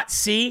cannot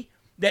see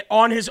that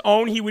on his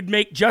own he would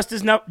make just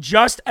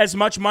as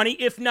much money,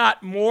 if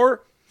not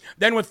more,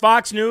 than with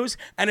Fox News,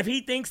 and if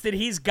he thinks that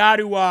he's got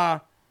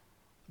to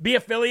be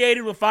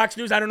affiliated with Fox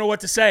News, I don't know what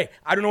to say.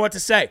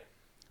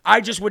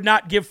 I just would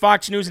not give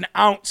Fox News an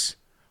ounce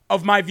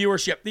of my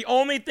viewership. The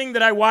only thing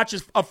that I watch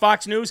of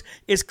Fox News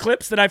is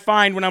clips that I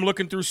find when I'm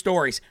looking through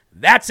stories.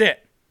 That's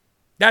it.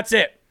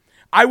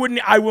 I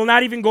will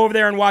not even go over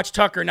there and watch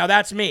Tucker. Now,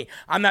 that's me.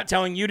 I'm not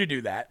telling you to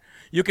do that.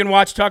 You can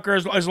watch Tucker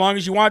as long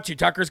as you want to.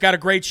 Tucker's got a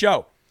great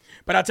show.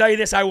 But I'll tell you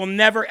this, I will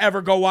never,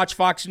 ever go watch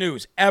Fox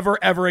News. Ever,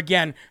 ever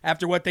again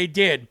after what they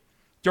did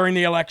during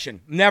the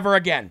election. Never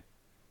again.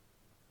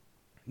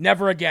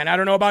 Never again. I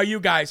don't know about you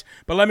guys,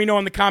 but let me know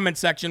in the comment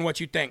section what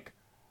you think.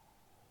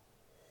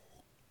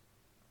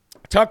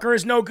 Tucker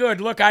is no good.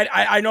 Look,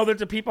 I know that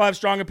the people have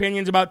strong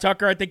opinions about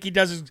Tucker. I think he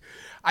does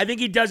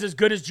as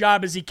good a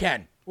job as he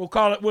can.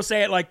 We'll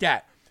say it like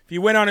that. If he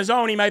went on his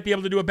own, he might be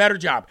able to do a better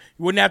job.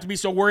 He wouldn't have to be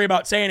so worried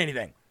about saying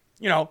anything.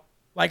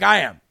 Like I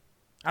am.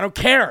 I don't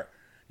care.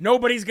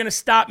 Nobody's going to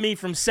stop me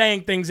from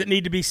saying things that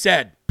need to be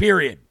said,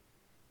 period.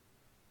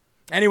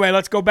 Anyway,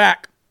 let's go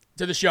back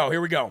to the show.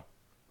 Here we go.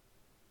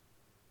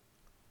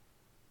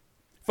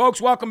 Folks,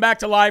 welcome back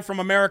to Live from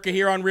America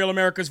here on Real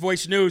America's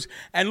Voice News.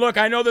 And look,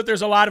 I know that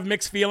there's a lot of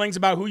mixed feelings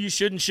about who you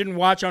should and shouldn't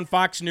watch on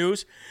Fox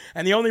News.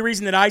 And the only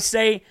reason that I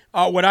say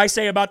what I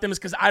say about them is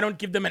because I don't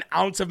give them an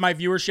ounce of my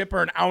viewership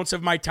or an ounce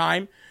of my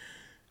time.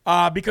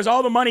 Because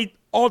all the money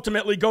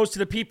ultimately goes to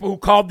the people who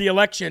called the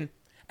election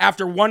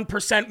after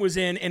 1% was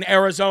in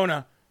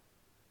Arizona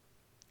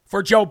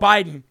for Joe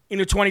Biden in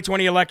the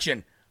 2020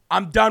 election.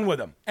 I'm done with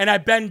them, and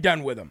I've been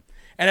done with them.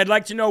 And I'd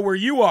like to know where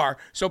you are.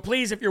 So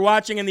please, if you're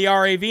watching in the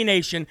RAV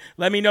Nation,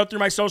 let me know through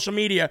my social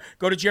media.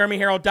 Go to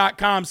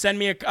jeremyherald.com, send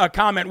me a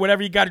comment,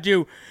 whatever you got to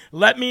do.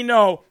 Let me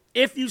know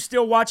if you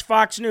still watch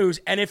Fox News,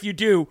 and if you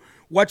do,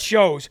 what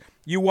shows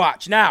you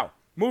watch. Now,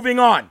 moving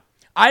on.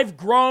 I've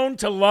grown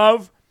to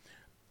love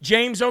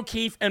James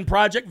O'Keefe and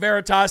Project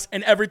Veritas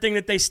and everything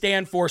that they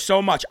stand for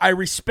so much. I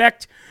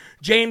respect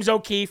James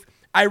O'Keefe.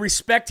 I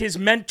respect his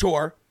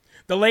mentor,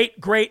 the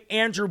late, great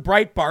Andrew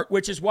Breitbart,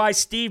 which is why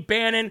Steve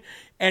Bannon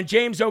and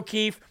James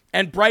O'Keefe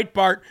and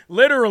Breitbart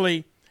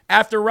literally,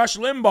 after Rush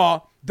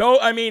Limbaugh,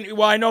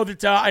 I know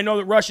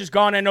that Rush is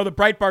gone. I know that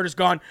Breitbart is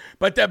gone.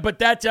 But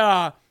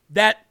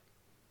that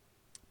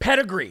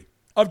pedigree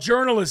of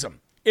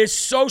journalism is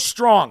so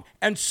strong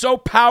and so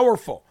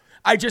powerful.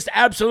 I just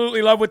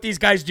absolutely love what these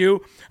guys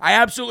do. I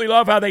absolutely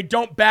love how they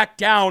don't back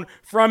down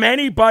from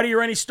anybody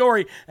or any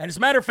story. And as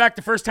a matter of fact,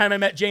 the first time I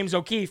met James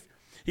O'Keefe,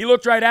 he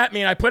looked right at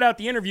me and I put out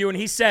the interview and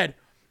he said,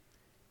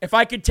 if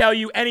I could tell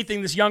you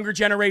anything, this younger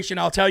generation,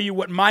 I'll tell you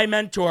what my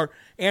mentor,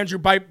 Andrew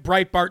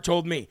Breitbart,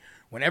 told me.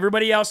 When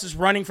everybody else is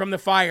running from the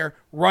fire,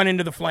 run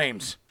into the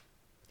flames.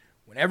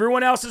 When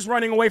everyone else is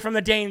running away from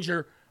the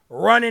danger,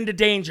 run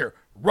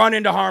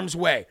into harm's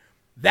way.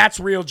 That's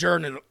real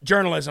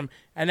journalism,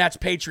 and that's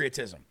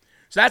patriotism.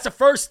 So that's the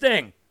first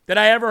thing that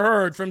I ever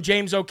heard from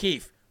James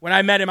O'Keefe when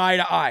I met him eye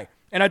to eye,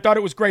 and I thought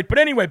it was great. But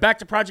anyway, back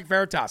to Project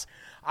Veritas.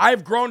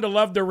 I've grown to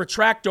love the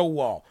retracto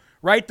wall,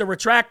 right? The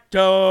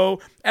retracto,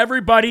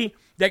 everybody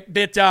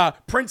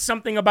that prints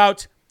something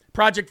about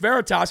Project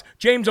Veritas,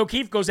 James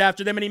O'Keefe goes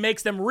after them and he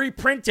makes them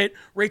reprint it,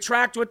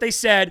 retract what they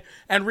said,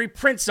 and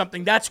reprint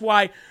something. That's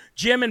why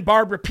Jim and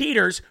Barbara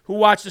Peters, who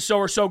watch the show,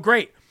 are so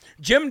great.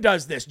 Jim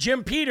does this.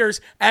 Jim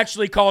Peters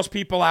actually calls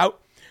people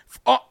out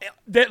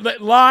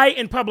that lie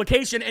in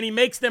publication, and he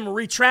makes them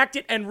retract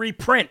it and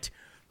reprint.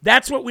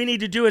 That's what we need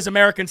to do as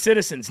American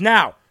citizens.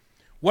 Now,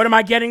 what am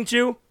I getting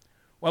to?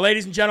 Well,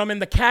 ladies and gentlemen,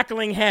 the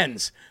cackling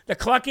hens, the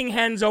clucking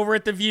hens over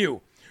at The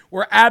View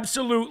were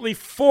absolutely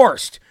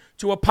forced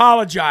to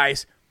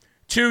apologize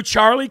to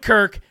Charlie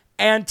Kirk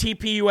and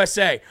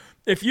TPUSA.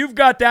 If you've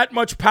got that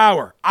much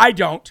power, I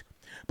don't,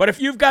 but if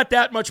you've got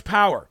that much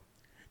power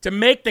to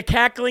make the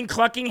cackling,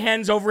 clucking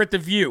hens over at The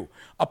View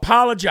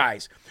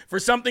apologize for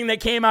something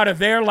that came out of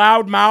their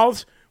loud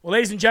mouths, well,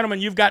 ladies and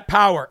gentlemen, you've got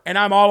power, and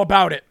I'm all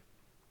about it.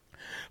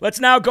 Let's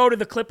now go to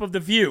the clip of The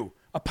View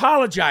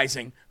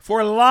apologizing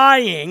for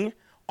lying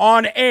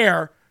on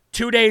air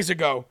 2 days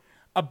ago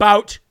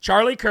about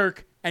Charlie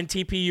Kirk and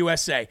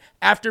TPUSA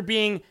after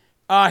being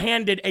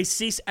handed a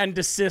cease and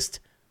desist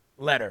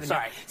letter.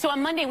 Sorry. So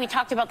on Monday, we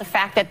talked about the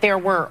fact that there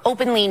were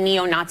openly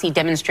neo-Nazi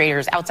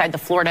demonstrators outside the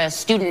Florida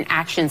Student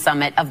Action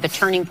Summit of the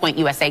Turning Point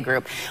USA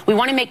group. We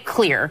want to make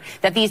clear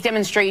that these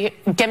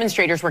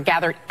demonstrators were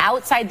gathered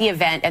outside the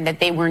event and that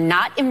they were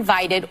not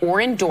invited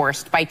or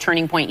endorsed by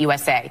Turning Point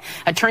USA.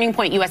 A Turning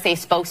Point USA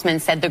spokesman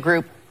said the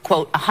group,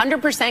 quote,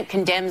 100%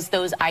 condemns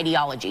those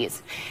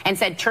ideologies, and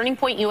said Turning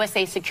Point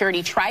USA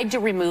security tried to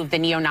remove the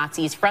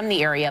neo-Nazis from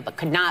the area but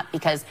could not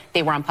because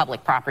they were on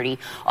public property.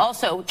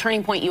 Also,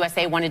 Turning Point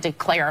USA wanted us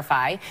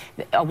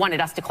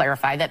to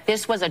clarify that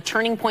this was a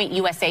Turning Point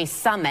USA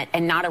summit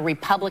and not a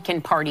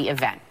Republican Party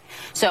event.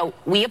 So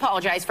we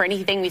apologize for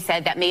anything we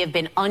said that may have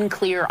been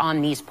unclear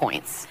on these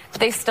points.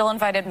 They still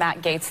invited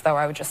Matt Gaetz, though,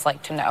 I would just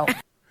like to know.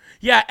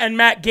 Yeah, and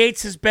Matt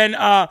Gaetz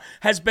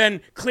has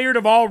been cleared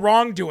of all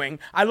wrongdoing.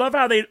 I love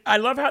how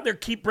they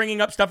keep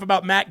bringing up stuff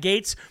about Matt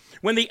Gaetz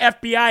when the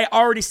FBI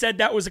already said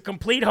that was a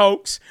complete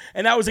hoax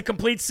and that was a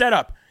complete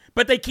setup.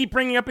 But they keep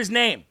bringing up his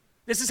name.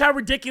 This is how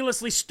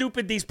ridiculously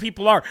stupid these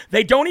people are.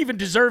 They don't even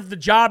deserve the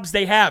jobs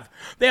they have.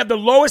 They have the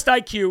lowest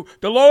IQ,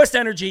 the lowest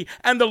energy,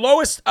 and the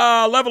lowest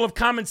level of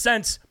common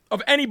sense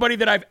of anybody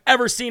that I've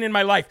ever seen in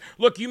my life.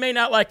 Look, you may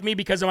not like me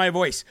because of my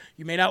voice.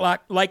 You may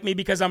not like me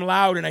because I'm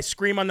loud and I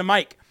scream on the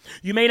mic.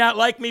 You may not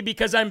like me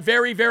because I'm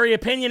very, very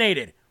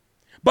opinionated.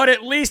 But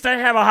at least I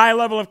have a high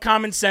level of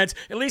common sense.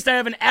 At least I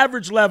have an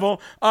average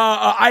level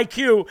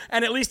IQ.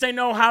 And at least I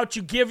know how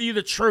to give you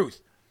the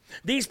truth.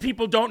 These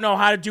people don't know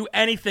how to do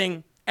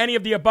anything, any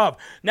of the above.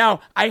 Now,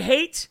 I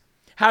hate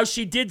how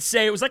she did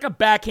say, it was like a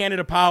backhanded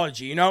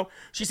apology, you know?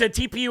 She said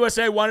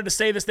TPUSA wanted to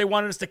say this. They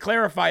wanted us to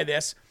clarify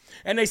this.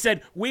 And they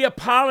said, we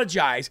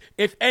apologize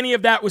if any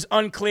of that was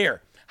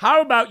unclear.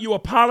 How about you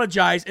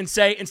apologize and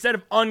say, instead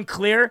of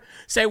unclear,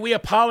 say we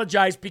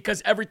apologize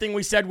because everything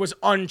we said was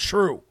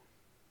untrue.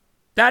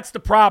 That's the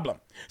problem.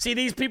 See,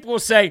 these people will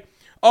say,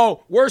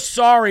 oh, we're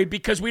sorry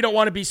because we don't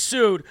want to be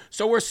sued,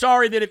 so we're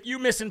sorry that if you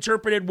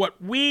misinterpreted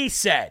what we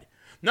said.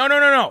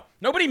 No.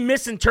 Nobody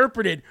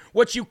misinterpreted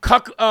what you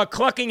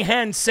clucking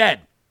hen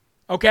said,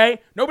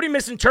 okay? Nobody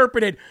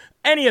misinterpreted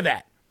any of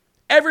that.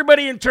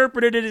 Everybody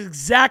interpreted it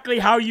exactly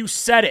how you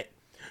said it.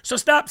 So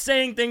stop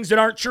saying things that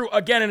aren't true.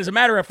 Again, and as a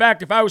matter of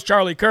fact, if I was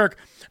Charlie Kirk,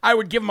 I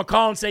would give him a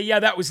call and say, yeah,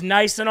 that was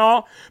nice and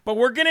all, but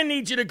we're going to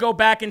need you to go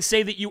back and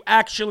say that you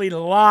actually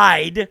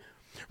lied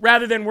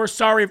rather than we're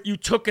sorry if you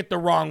took it the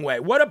wrong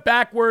way. What a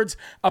backwards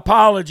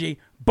apology,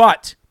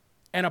 but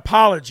an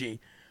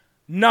apology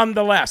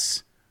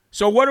nonetheless.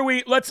 So what do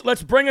we, let's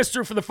bring us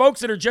through for the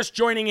folks that are just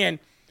joining in.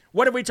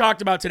 What have we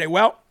talked about today?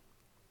 Well,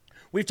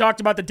 we've talked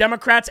about the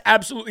Democrats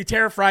absolutely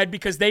terrified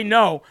because they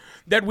know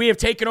that we have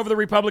taken over the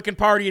Republican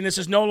Party and this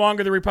is no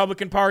longer the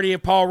Republican Party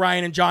of Paul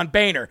Ryan and John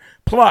Boehner.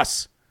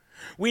 Plus,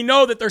 we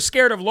know that they're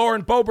scared of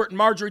Lauren Boebert and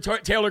Marjorie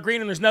Taylor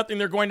Greene and there's nothing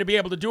they're going to be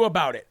able to do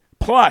about it.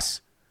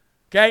 Plus,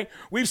 okay,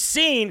 we've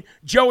seen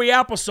Joey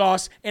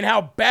Applesauce and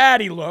how bad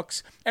he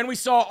looks, and we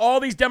saw all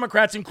these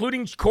Democrats,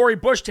 including Cori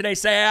Bush today,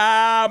 say,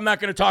 I'm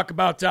not going to talk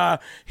about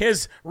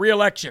his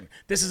reelection.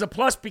 This is a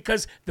plus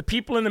because the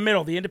people in the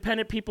middle, the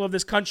independent people of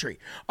this country,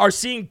 are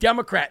seeing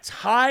Democrats,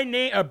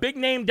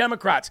 big-name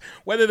Democrats,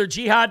 whether they're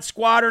Jihad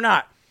Squad or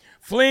not,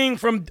 fleeing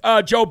from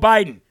Joe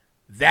Biden.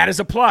 That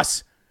is a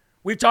plus.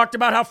 We've talked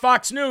about how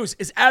Fox News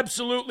is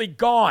absolutely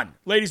gone,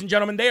 ladies and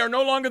gentlemen. They are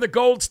no longer the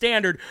gold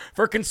standard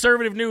for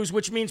conservative news,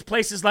 which means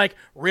places like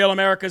Real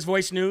America's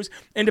Voice News,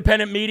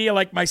 independent media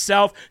like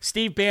myself,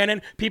 Steve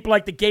Bannon, people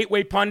like the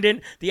Gateway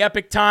Pundit, the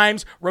Epic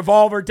Times,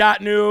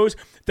 Revolver.news,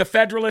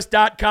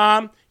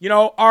 thefederalist.com,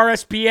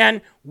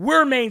 RSPN.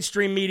 We're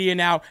mainstream media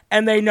now,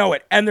 and they know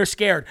it, and they're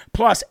scared.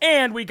 Plus,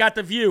 and we got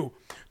The View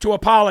to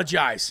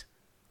apologize.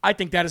 I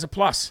think that is a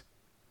plus.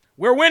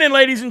 We're winning,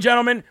 ladies and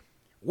gentlemen.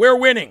 We're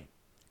winning.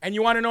 And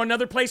you want to know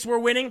another place we're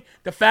winning?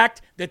 The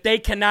fact that they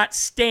cannot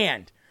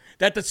stand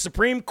that the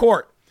Supreme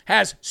Court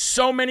has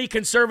so many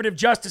conservative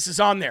justices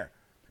on there.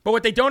 But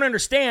what they don't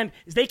understand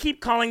is they keep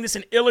calling this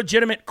an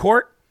illegitimate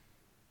court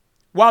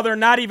while they're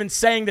not even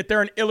saying that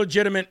they're an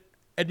illegitimate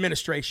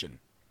administration.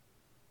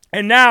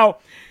 And now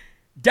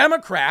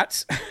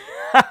Democrats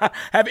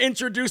have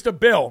introduced a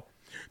bill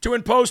to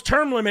impose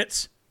term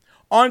limits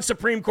on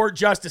Supreme Court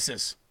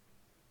justices.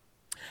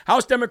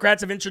 House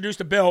Democrats have introduced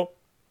a bill.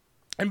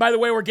 And by the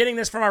way, we're getting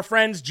this from our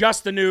friends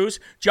Just the News,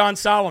 John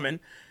Solomon.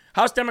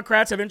 House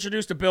Democrats have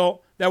introduced a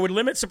bill that would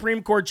limit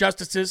Supreme Court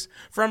justices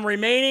from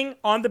remaining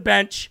on the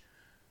bench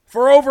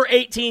for over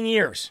 18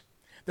 years.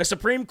 The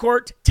Supreme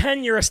Court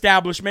Tenure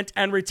Establishment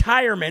and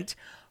Retirement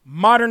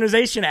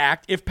Modernization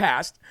Act, if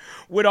passed,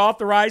 would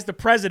authorize the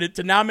president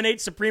to nominate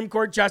Supreme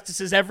Court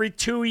justices every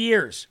 2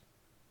 years.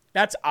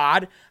 That's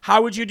odd.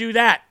 How would you do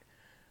that?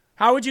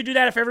 How would you do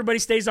that if everybody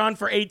stays on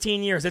for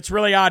 18 years? It's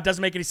really odd.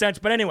 Doesn't make any sense.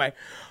 But anyway,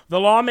 the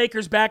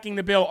lawmakers backing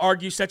the bill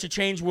argue such a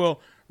change will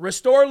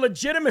restore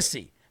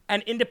legitimacy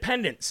and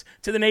independence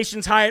to the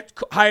nation's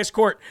highest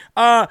court.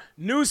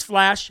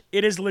 Newsflash,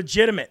 it is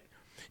legitimate.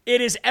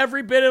 It is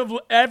every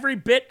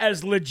bit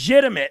as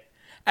legitimate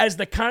as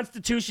the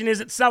Constitution is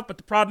itself. But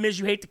the problem is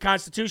you hate the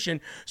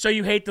Constitution, so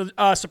you hate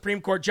the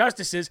Supreme Court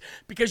justices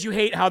because you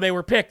hate how they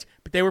were picked.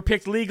 But they were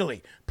picked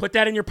legally. Put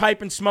that in your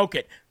pipe and smoke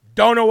it.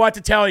 Don't know what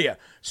to tell you.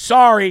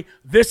 Sorry,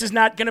 this is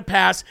not going to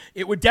pass.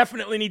 It would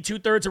definitely need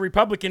 2/3 of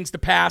Republicans to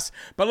pass.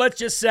 But let's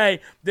just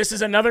say this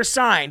is another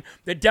sign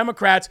that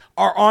Democrats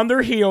are on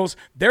their heels.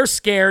 They're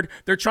scared.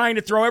 They're trying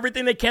to throw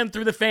everything they can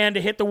through the fan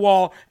to hit the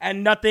wall,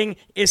 and nothing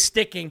is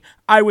sticking.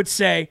 I would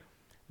say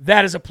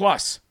that is a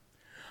plus.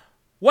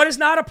 What is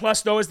not a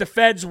plus, though, is the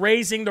Fed's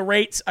raising the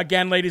rates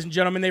again, ladies and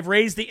gentlemen. They've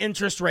raised the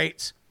interest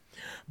rates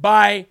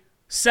by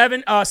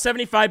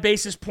 75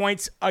 basis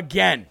points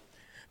again.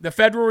 The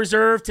Federal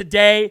Reserve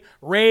today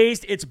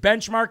raised its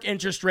benchmark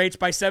interest rates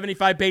by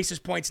 75 basis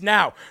points.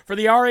 Now, for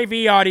the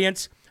RAV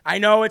audience, I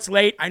know it's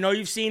late. I know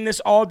you've seen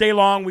this all day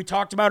long. We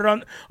talked about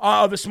it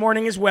on this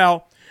morning as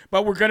well,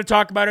 but we're going to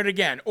talk about it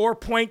again. Or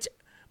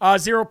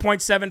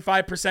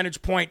 0.75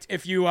 percentage point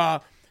if you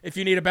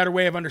need a better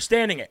way of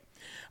understanding it.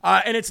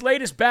 In its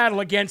latest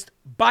battle against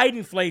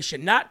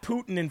Bidenflation, not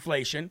Putin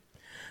inflation,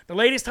 the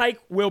latest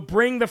hike will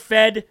bring the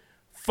Fed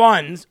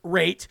funds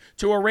rate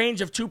to a range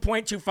of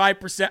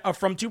 2.25%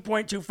 from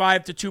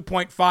 2.25 to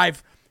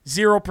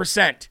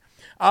 2.50%.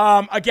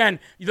 Again,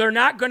 they're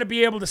not going to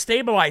be able to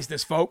stabilize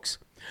this, folks.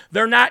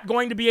 They're not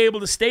going to be able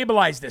to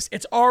stabilize this.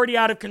 It's already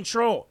out of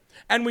control.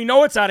 And we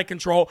know it's out of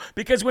control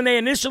because when they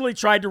initially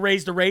tried to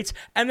raise the rates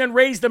and then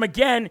raise them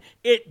again,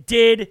 it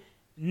did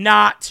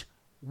not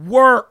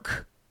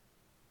work.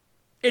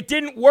 It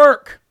didn't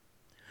work.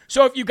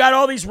 So if you got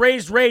all these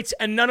raised rates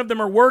and none of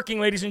them are working,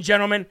 ladies and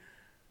gentlemen,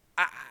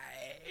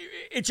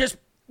 it's just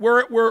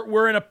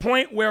we're in a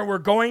point where we're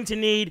going to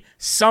need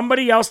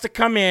somebody else to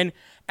come in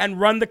and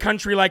run the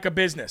country like a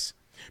business.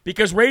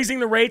 Because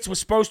raising the rates was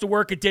supposed to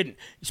work, it didn't.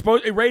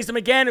 It raised them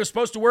again, it was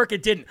supposed to work,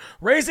 it didn't.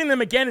 Raising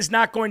them again is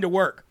not going to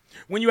work.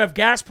 When you have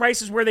gas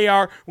prices where they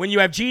are, when you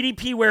have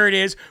GDP where it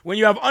is, when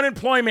you have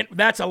unemployment,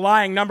 that's a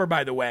lying number,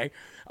 by the way,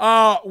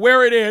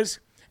 where it is,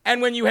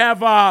 and when you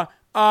have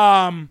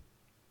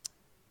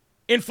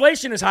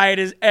inflation as high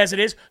as it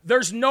is,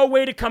 there's no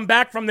way to come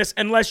back from this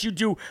unless you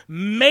do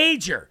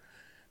major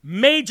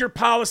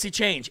policy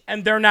change,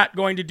 and they're not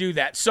going to do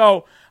that.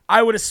 So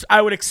I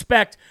would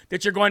expect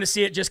that you're going to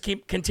see it just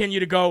continue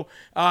to go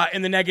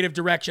in the negative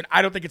direction.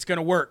 I don't think it's going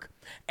to work.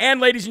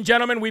 And ladies and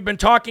gentlemen, we've been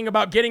talking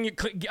about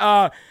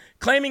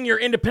claiming your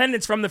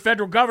independence from the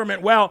federal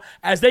government. Well,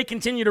 as they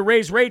continue to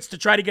raise rates to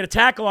try to get a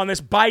tackle on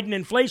this Biden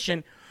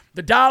inflation,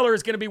 the dollar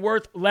is going to be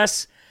worth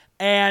less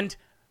and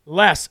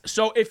less.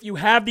 So if you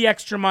have the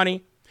extra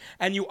money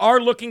and you are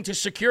looking to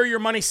secure your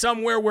money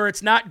somewhere where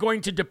it's not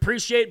going to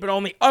depreciate but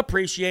only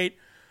appreciate,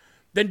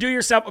 then do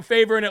yourself a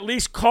favor and at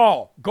least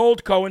call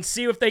Goldco and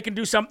see if they can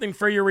do something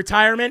for your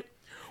retirement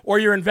or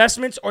your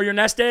investments or your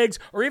nest eggs,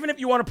 or even if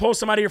you want to pull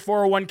some out of your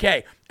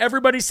 401k.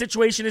 Everybody's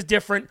situation is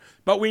different,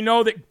 but we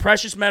know that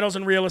precious metals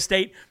and real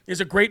estate is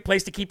a great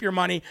place to keep your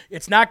money.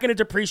 It's not going to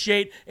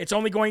depreciate. It's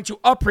only going to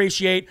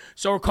appreciate.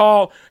 So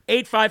call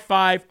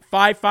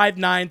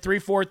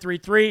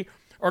 855-559-3433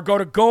 or go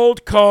to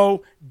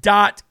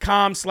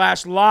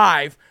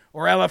goldco.com/live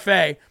or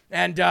LFA,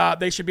 and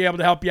they should be able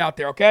to help you out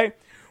there, okay?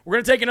 We're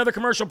going to take another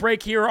commercial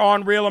break here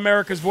on Real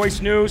America's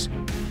Voice News.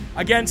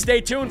 Again, stay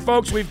tuned,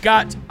 folks. We've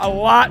got a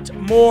lot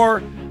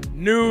more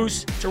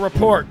news to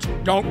report.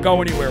 Don't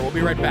go anywhere. We'll be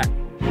right back.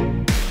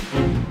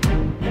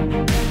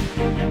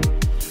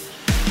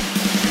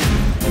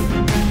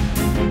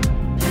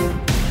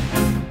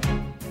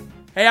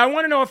 Hey, I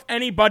want to know if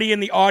anybody in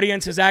the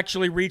audience has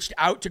actually reached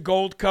out to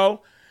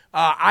Goldco.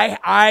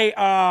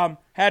 I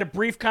had a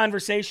brief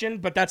conversation,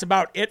 but that's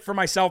about it for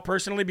myself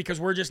personally because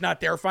we're just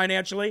not there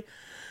financially.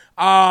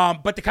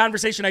 But the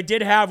conversation I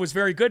did have was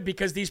very good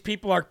because these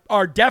people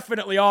are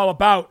definitely all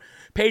about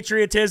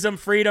patriotism,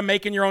 freedom,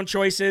 making your own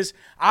choices,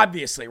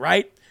 obviously,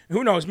 right?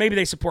 Who knows? Maybe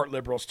they support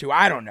liberals too.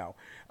 I don't know.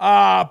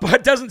 But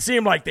it doesn't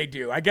seem like they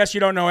do. I guess you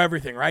don't know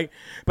everything, right?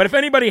 But if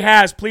anybody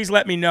has, please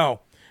let me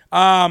know.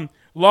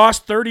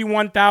 Lost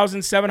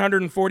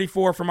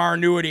 $31,744 from our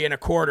annuity in a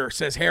quarter,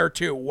 says Hair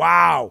 2.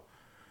 Wow.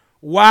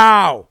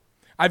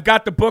 I've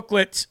got the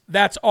booklets.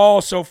 That's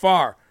all so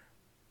far.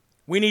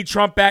 We need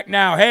Trump back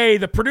now. Hey,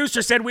 the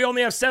producer said we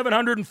only have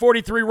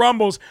 743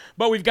 rumbles,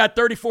 but we've got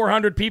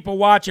 3,400 people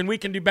watching. We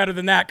can do better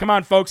than that. Come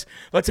on, folks.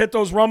 Let's hit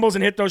those rumbles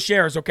and hit those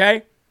shares,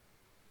 okay?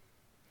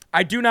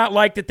 I do not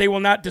like that they will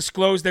not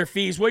disclose their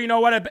fees. Well, you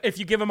know what? If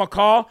you give them a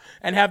call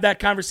and have that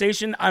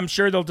conversation, I'm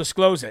sure they'll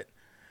disclose it.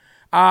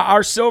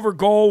 Our silver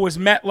goal was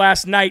met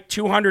last night.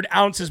 200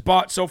 ounces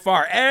bought so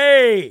far.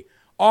 Hey,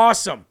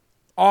 awesome.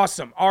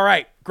 All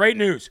right, great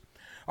news.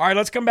 All right,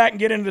 let's come back and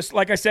get into this.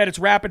 Like I said, it's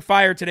rapid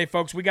fire today,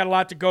 folks. We got a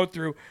lot to go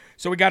through,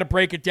 so we got to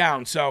break it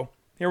down. So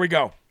here we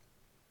go.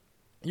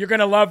 You're going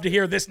to love to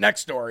hear this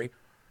next story.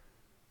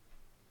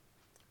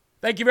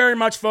 Thank you very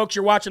much, folks.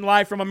 You're watching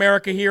live from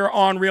America here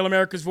on Real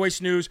America's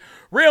Voice News.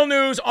 Real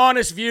news,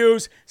 honest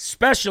views,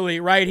 especially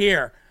right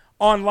here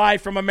on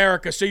Live from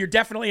America. So you're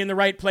definitely in the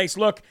right place.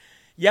 Look,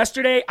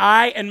 yesterday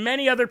I and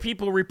many other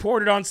people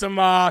reported on some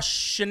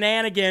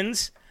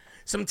shenanigans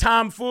some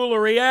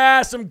tomfoolery,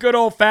 some good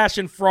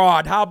old-fashioned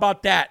fraud. How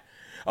about that?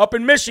 Up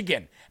in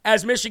Michigan,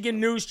 as Michigan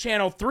News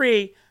Channel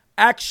 3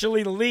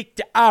 actually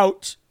leaked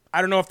out,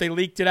 I don't know if they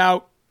leaked it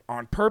out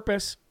on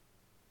purpose,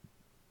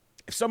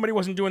 if somebody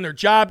wasn't doing their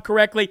job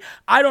correctly,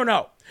 I don't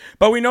know.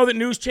 But we know that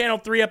News Channel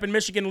 3 up in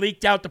Michigan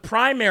leaked out the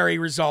primary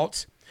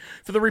results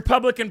for the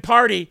Republican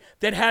Party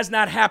that has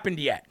not happened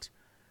yet.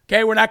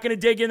 Okay, we're not going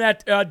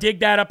to dig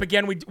that up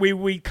again.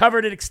 We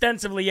covered it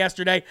extensively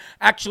yesterday,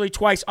 actually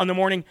twice on the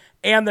morning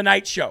and the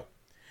night show.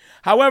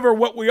 However,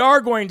 what we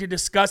are going to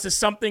discuss is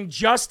something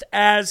just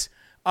as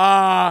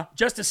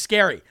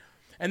scary,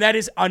 and that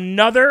is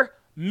another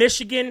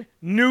Michigan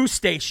news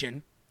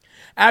station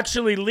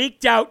actually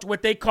leaked out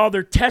what they call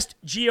their test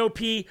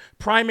GOP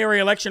primary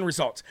election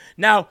results.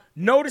 Now,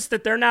 notice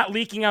that they're not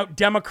leaking out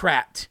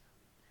Democrat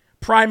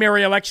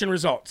primary election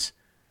results.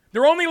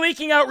 They're only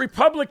leaking out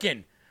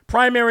Republican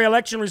primary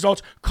election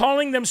results,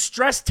 calling them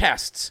stress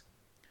tests.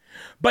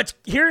 But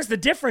here's the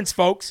difference,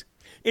 folks,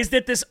 is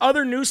that this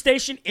other news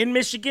station in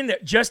Michigan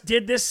that just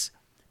did this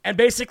and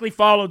basically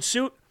followed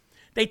suit,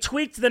 they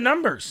tweaked the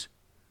numbers.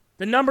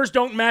 The numbers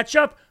don't match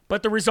up,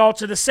 but the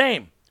results are the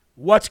same.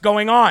 What's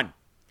going on?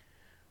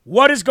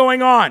 What is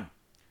going on?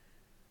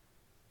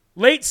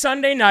 Late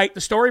Sunday night,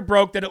 the story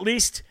broke that at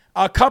least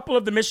a couple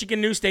of the Michigan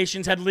news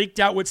stations had leaked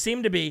out what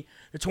seemed to be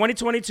the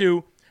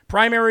 2022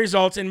 primary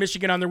results in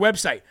Michigan on their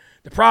website.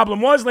 The problem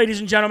was, ladies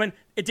and gentlemen,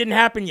 it didn't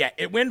happen yet.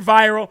 It went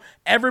viral.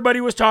 Everybody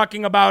was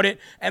talking about it.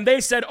 And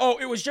they said, oh,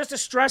 it was just a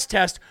stress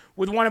test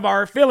with one of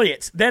our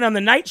affiliates. Then on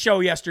the night show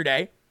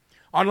yesterday,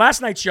 on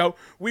last night's show,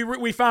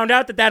 we found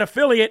out that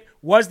affiliate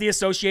was the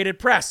Associated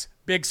Press.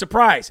 Big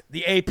surprise.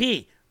 The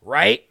AP,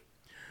 right?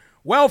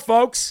 Well,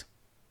 folks,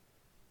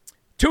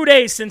 2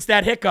 days since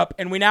that hiccup,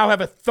 and we now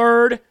have a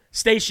third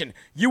station.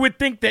 You would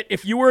think that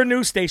if you were a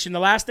news station, the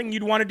last thing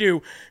you'd want to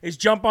do is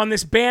jump on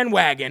this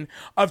bandwagon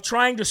of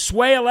trying to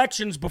sway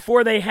elections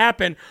before they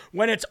happen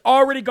when it's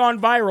already gone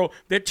viral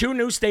that two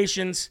news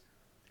stations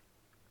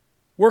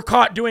were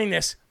caught doing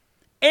this.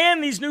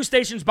 And these news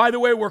stations, by the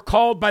way, were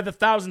called by the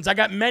thousands. I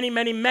got many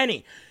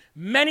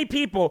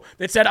people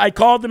that said I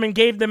called them and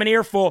gave them an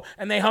earful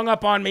and they hung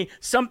up on me.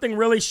 Something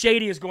really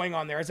shady is going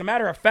on there. As a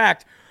matter of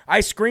fact, I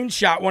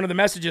screenshot one of the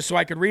messages so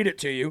I could read it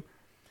to you.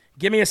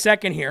 Give me a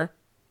second here.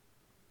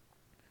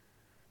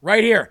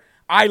 Right here.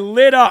 I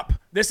lit up.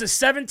 This is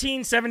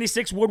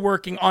 1776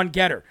 Woodworking on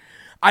Getter.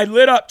 I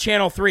lit up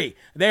Channel 3.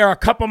 They are a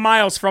couple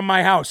miles from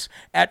my house.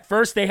 At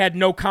first, they had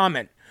no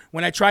comment.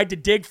 When I tried to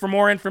dig for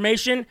more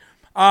information,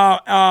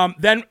 and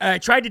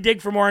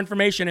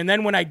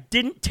then when I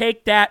didn't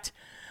take that,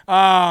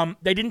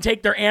 they didn't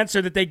take their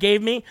answer that they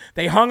gave me.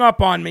 They hung up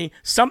on me.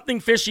 Something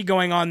fishy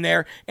going on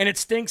there, and it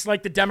stinks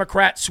like the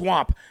Democrat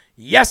swamp.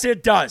 Yes,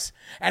 it does.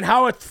 And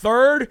how a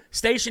third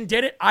station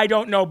did it, I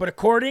don't know. But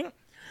according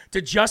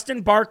to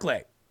Justin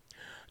Barclay,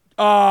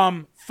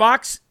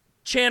 Fox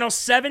Channel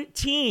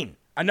 17,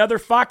 another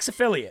Fox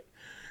affiliate,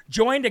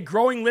 joined a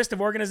growing list of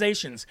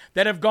organizations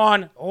that have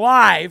gone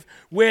live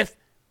with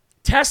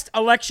test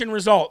election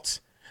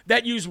results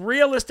that use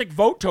realistic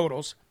vote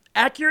totals,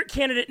 accurate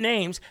candidate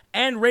names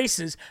and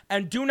races,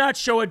 and do not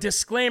show a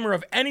disclaimer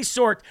of any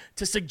sort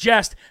to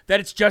suggest that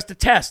it's just a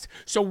test.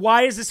 So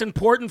why is this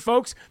important,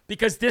 folks?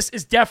 Because this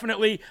is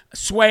definitely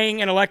swaying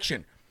an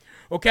election.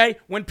 Okay?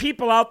 When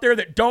people out there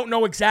that don't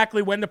know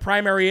exactly when the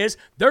primary is,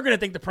 they're going to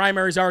think the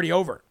primary is already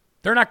over.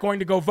 They're not going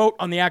to go vote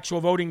on the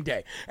actual voting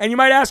day. And you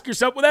might ask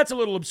yourself, well, that's a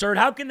little absurd.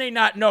 How can they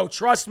not know?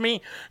 Trust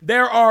me,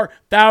 there are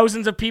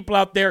thousands of people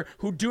out there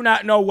who do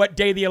not know what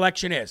day the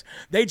election is.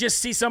 They just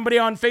see somebody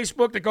on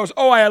Facebook that goes,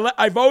 oh,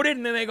 I voted,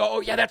 and then they go,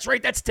 oh, yeah, that's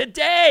right, that's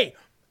today.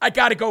 I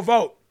got to go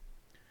vote.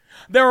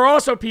 There are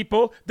also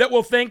people that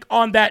will think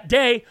on that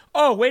day,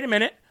 oh, wait a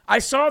minute, I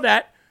saw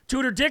that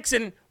Tudor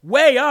Dixon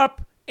way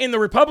up in the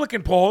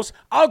Republican polls.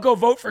 I'll go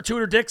vote for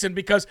Tudor Dixon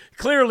because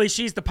clearly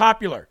she's the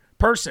popular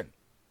person.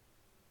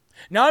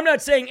 Now, I'm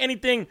not saying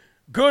anything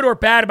good or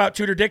bad about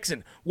Tudor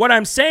Dixon. What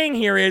I'm saying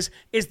here is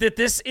that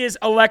this is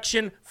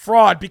election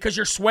fraud because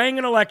you're swaying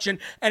an election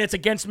and it's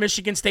against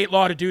Michigan state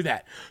law to do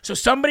that. So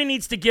somebody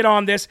needs to get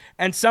on this,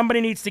 and somebody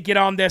needs to get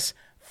on this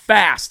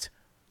fast.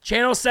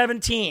 Channel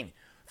 17,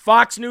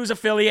 Fox News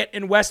affiliate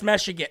in West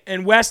Michigan,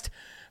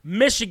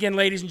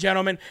 ladies and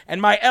gentlemen, and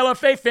my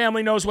LFA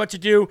family knows what to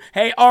do.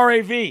 Hey,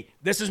 RAV,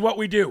 this is what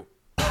we do.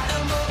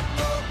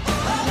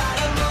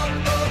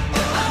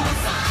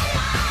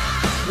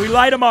 We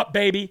light them up,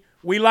 baby.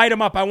 We light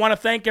them up. I want to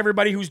thank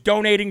everybody who's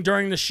donating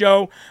during the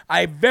show.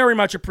 I very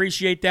much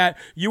appreciate that.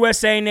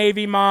 USA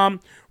Navy Mom,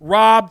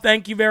 Rob,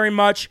 thank you very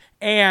much,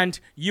 and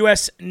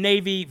U.S.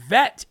 Navy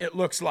Vet, it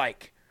looks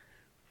like.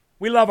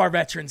 We love our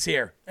veterans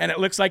here, and it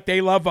looks like they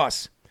love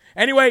us.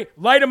 Anyway,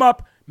 light them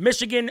up,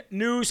 Michigan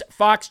News,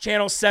 Fox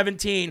Channel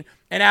 17,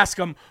 and ask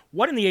them,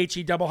 what in the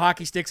HE double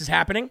hockey sticks is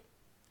happening?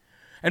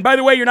 And by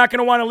the way, you're not going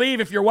to want to leave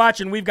if you're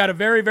watching. We've got a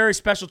very, very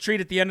special treat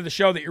at the end of the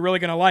show that you're really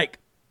going to like.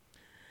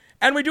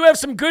 And we do have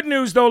some good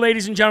news, though,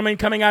 ladies and gentlemen,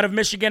 coming out of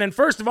Michigan. And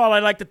first of all,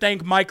 I'd like to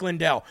thank Mike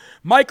Lindell.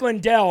 Mike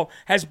Lindell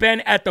has been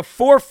at the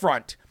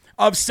forefront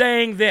of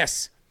saying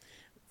this.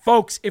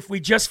 Folks, if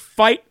we just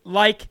fight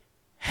like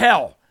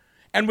hell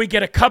and we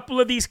get a couple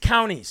of these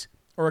counties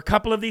or a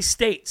couple of these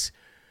states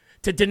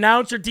to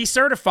denounce or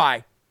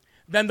decertify,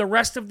 then the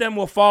rest of them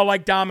will fall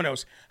like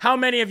dominoes. How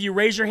many of you,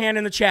 raise your hand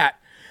in the chat,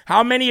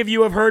 how many of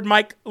you have heard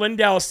Mike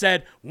Lindell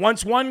said,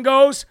 once one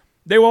goes,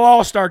 they will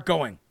all start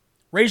going?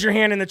 Raise your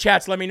hand in the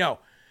chats, let me know.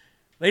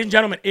 Ladies and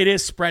gentlemen, it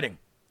is spreading.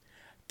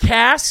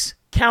 Cass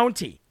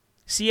County,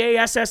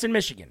 C-A-S-S in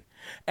Michigan,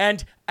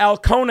 and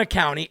Alcona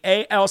County,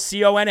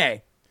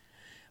 A-L-C-O-N-A,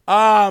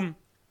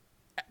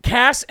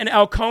 Cass and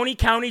Alcona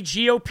County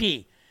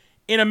GOP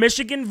in a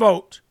Michigan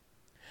vote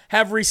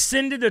have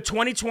rescinded the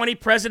 2020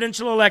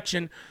 presidential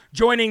election,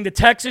 joining the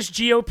Texas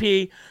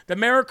GOP, the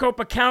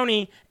Maricopa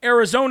County,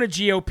 Arizona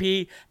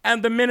GOP,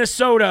 and the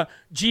Minnesota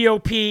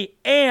GOP,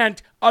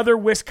 and other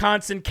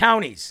Wisconsin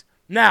counties.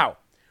 Now,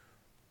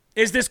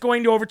 is this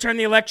going to overturn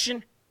the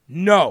election?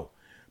 No.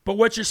 But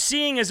what you're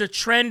seeing is a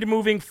trend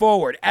moving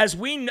forward. As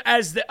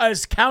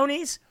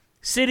counties,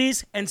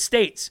 cities, and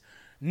states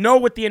know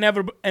what the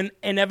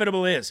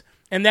inevitable is,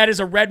 and that is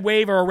a red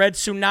wave or a red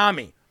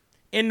tsunami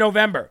in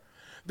November.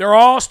 They're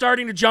all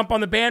starting to jump on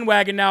the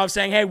bandwagon now of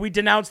saying, hey, we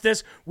denounce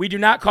this. We do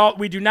not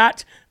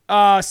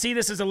see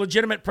this as a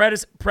legitimate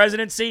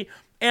presidency,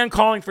 and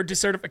calling for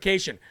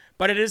decertification.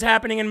 But it is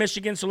happening in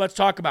Michigan, so let's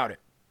talk about it.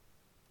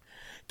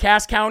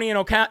 Cass County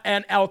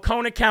and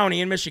Alcona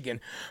County in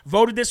Michigan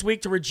voted this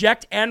week to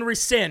reject and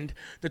rescind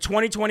the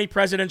 2020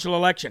 presidential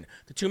election.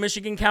 The two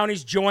Michigan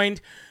counties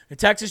joined the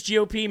Texas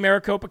GOP,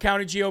 Maricopa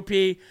County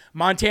GOP,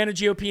 Montana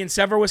GOP, and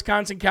several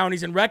Wisconsin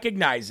counties in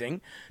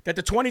recognizing that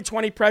the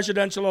 2020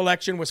 presidential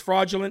election was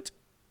fraudulent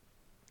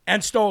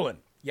and stolen.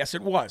 Yes,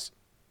 it was.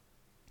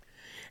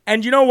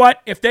 And you know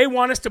what? If they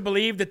want us to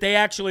believe that they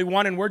actually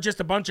won and we're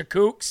just a bunch of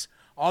kooks,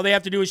 all they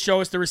have to do is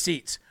show us the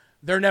receipts.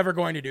 They're never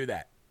going to do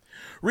that.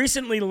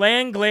 Recently,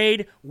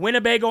 Langlade,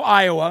 Winnebago,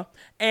 Iowa,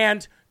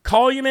 and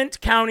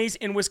Calumet counties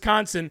in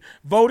Wisconsin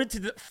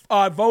voted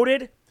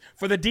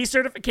for the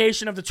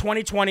decertification of the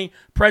 2020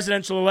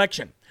 presidential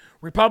election.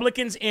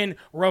 Republicans in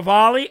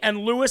Ravalli and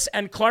Lewis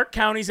and Clark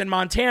counties in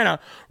Montana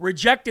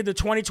rejected the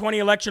 2020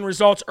 election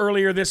results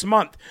earlier this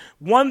month.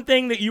 One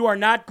thing that you are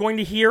not going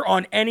to hear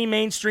on any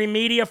mainstream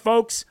media,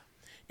 folks,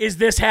 is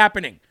this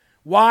happening.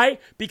 Why?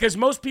 Because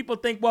most people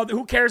think, well,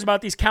 who cares about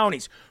these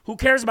counties? Who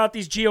cares about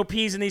these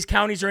GOPs in these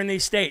counties or in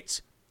these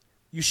states?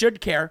 You should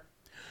care.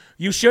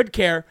 You should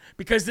care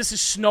because this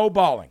is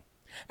snowballing.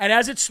 And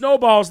as it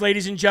snowballs,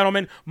 ladies and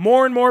gentlemen,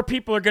 more and more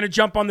people are going to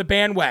jump on the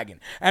bandwagon.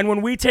 And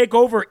when we take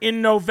over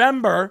in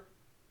November,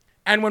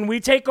 and we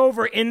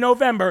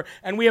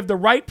have the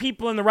right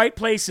people in the right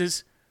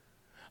places,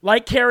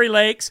 like Carrie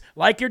Lakes,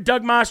 like your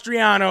Doug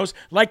Mastrianos,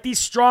 like these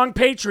strong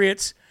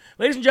patriots,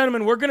 ladies and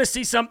gentlemen, we're going to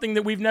see something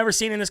that we've never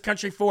seen in this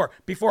country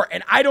before,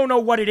 and I don't know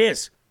what it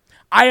is.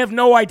 I have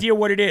no idea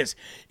what it is.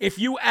 If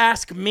you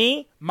ask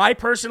me, my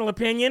personal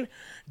opinion,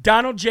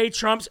 Donald J.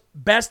 Trump's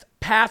best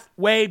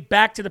pathway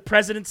back to the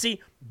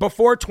presidency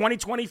before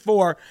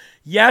 2024,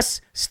 yes,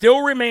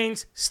 still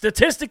remains,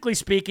 statistically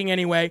speaking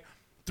anyway,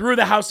 through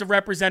the House of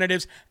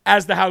Representatives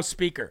as the House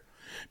Speaker.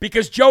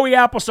 Because Joey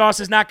Applesauce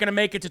is not going to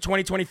make it to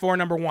 2024,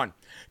 number one.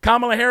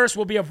 Kamala Harris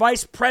will be a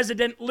vice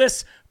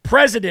president-less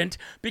president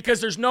because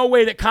there's no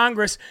way that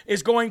Congress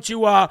is going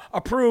to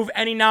approve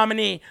any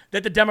nominee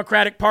that the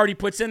Democratic Party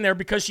puts in there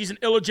because she's an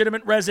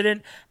illegitimate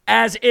resident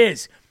as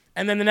is.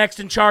 And then the next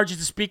in charge is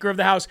the Speaker of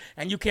the House.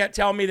 And you can't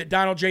tell me that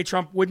Donald J.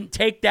 Trump wouldn't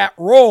take that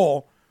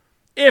role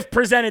if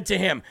presented to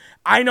him.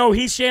 I know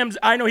he shams.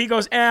 I know he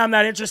goes, I'm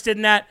not interested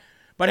in that.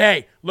 But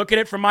hey, look at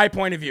it from my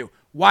point of view.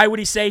 Why would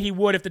he say he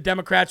would if the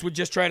Democrats would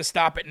just try to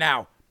stop it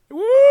now?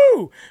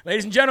 Woo!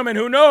 Ladies and gentlemen,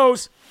 who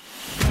knows?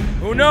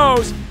 Who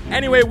knows?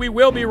 Anyway, we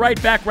will be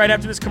right back right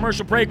after this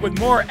commercial break with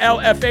more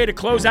LFA to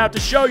close out the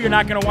show. You're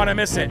not going to want to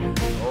miss it.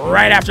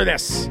 Right after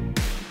this.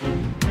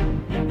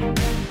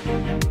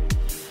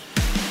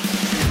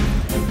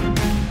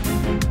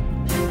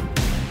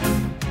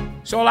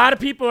 So a lot of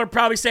people are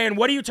probably saying,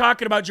 what are you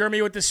talking about,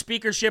 Jeremy, with the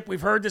speakership?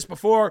 We've heard this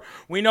before.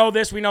 We know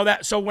this, we know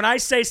that. So when I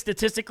say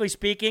statistically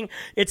speaking,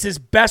 it's his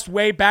best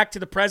way back to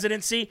the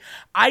presidency,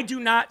 I do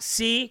not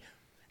see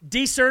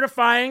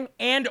decertifying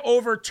and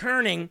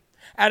overturning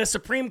at a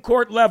Supreme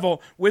Court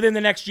level within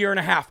the next year and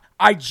a half.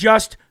 I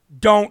just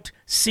don't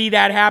see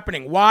that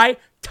happening. Why?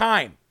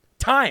 Time.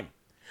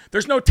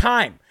 There's no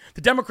time.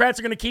 The Democrats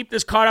are going to keep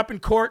this caught up in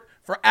court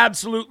for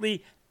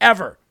absolutely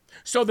ever.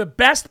 So the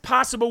best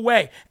possible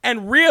way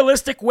and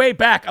realistic way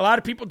back, a lot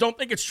of people don't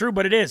think it's true,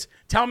 but it is.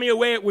 Tell me a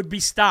way it would be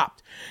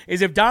stopped,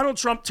 is if Donald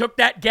Trump took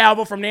that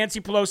gavel from Nancy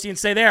Pelosi and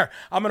say, there,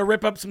 I'm going to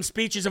rip up some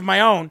speeches of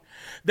my own,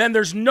 then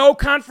there's no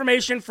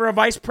confirmation for a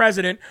vice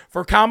president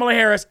for Kamala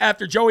Harris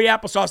after Joey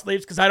Applesauce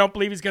leaves, because I don't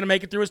believe he's going to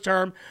make it through his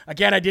term.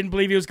 Again, I didn't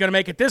believe he was going to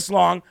make it this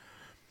long.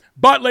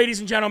 But, ladies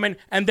and gentlemen,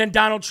 and then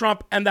Donald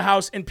Trump and the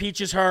House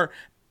impeaches her.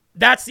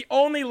 That's the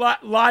only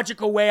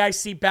logical way I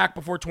see back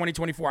before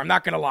 2024. I'm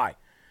not going to lie.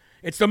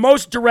 It's the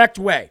most direct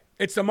way.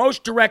 It's the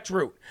most direct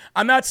route.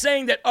 I'm not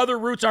saying that other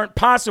routes aren't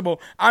possible.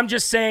 I'm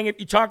just saying if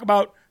you talk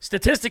about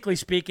statistically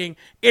speaking,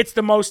 it's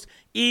the most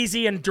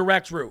easy and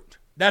direct route.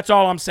 That's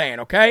all I'm saying,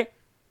 okay?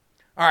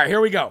 All right,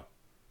 here we go.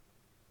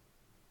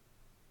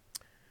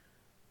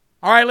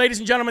 All right, ladies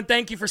and gentlemen,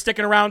 thank you for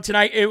sticking around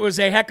tonight. It was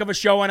a heck of a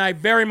show, and I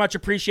very much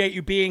appreciate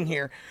you being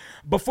here.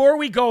 Before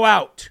we go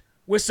out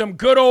with some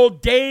good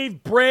old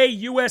Dave Bray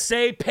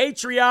USA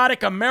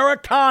patriotic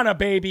Americana,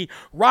 baby,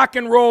 rock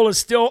and roll is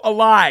still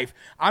alive.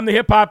 I'm the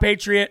hip-hop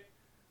patriot,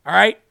 all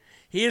right?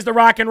 He is the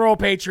rock and roll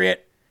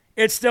patriot.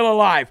 It's still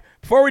alive.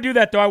 Before we do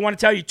that, though, I want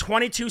to tell you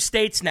 22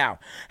 states now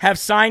have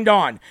signed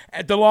on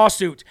at the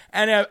lawsuit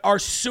and are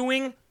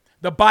suing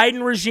the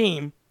Biden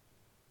regime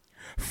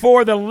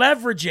for the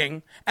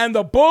leveraging and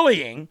the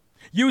bullying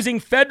using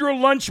federal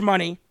lunch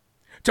money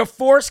to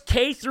force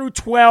K through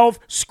 12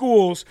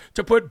 schools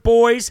to put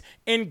boys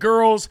in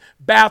girls'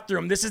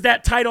 bathroom. This is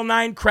that Title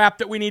IX crap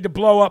that we need to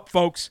blow up,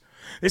 folks.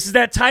 This is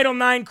that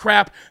Title IX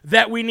crap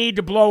that we need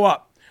to blow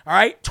up. All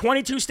right?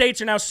 22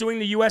 states are now suing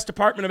the U.S.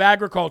 Department of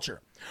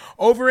Agriculture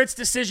over its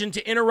decision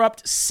to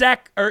interpret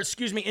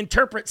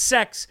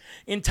sex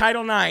in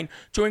Title IX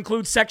to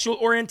include sexual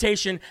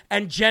orientation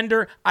and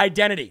gender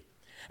identity.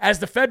 As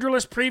the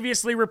Federalist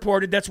previously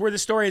reported, that's where the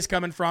story is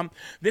coming from,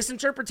 this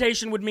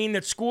interpretation would mean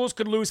that schools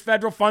could lose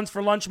federal funds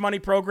for lunch money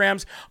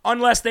programs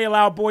unless they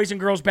allow boys and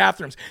girls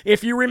bathrooms.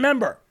 If you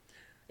remember,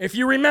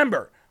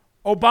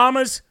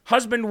 Obama's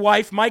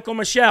husband-wife, Michael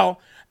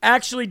Michelle,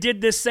 actually did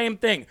this same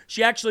thing.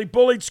 She actually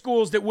bullied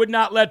schools that would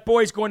not let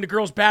boys go into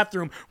girls'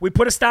 bathroom. We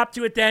put a stop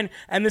to it then,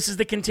 and this is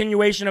the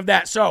continuation of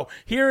that. So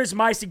here is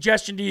my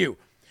suggestion to you.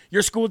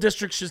 Your school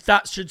district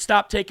should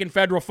stop taking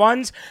federal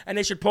funds, and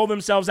they should pull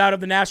themselves out of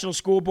the National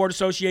School Board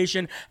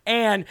Association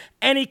and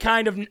any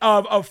kind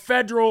of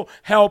federal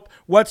help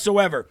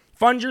whatsoever.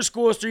 Fund your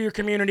schools through your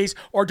communities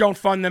or don't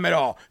fund them at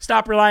all.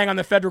 Stop relying on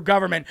the federal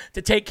government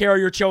to take care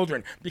of your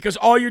children, because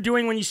all you're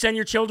doing when you send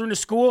your children to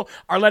school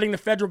are letting the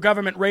federal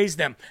government raise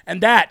them. And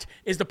that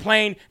is the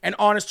plain and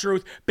honest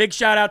truth. Big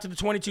shout out to the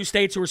 22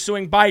 states who are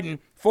suing Biden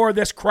for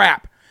this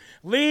crap.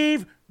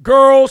 Leave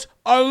girls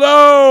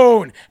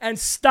alone and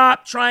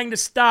stop trying to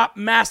stop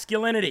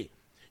masculinity.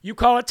 You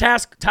call it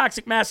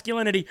toxic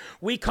masculinity.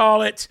 We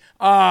call it,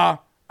 the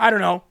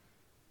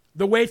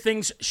way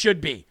things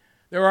should be.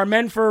 There are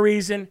men for a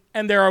reason,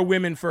 and there are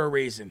women for a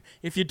reason.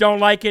 If you don't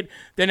like it,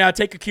 then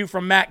take a cue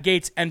from Matt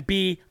Gaetz and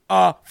be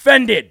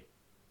offended.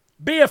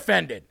 Be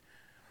offended.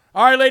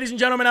 All right, ladies and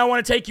gentlemen, I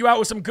want to take you out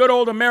with some good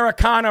old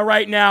Americana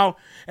right now,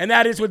 and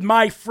that is with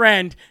my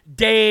friend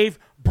Dave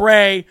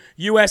Bray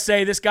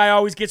USA. This guy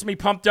always gets me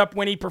pumped up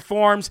when he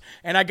performs,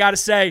 and I gotta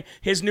say,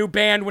 his new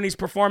band when he's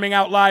performing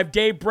out live,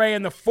 Dave Bray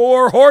and the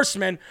Four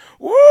Horsemen.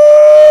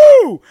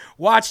 Woo!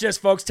 Watch this,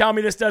 folks. Tell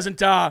me this doesn't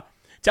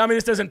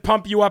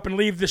pump you up and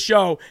leave the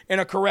show in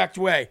a correct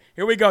way.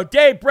 Here we go.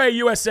 Dave Bray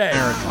USA.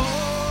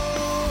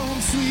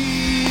 Home,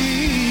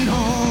 sweet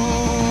home.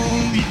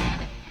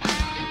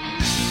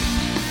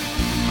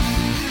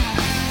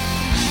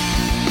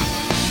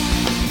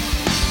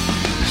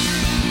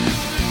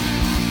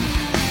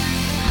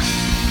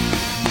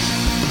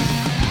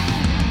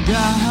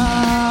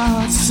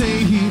 God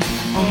save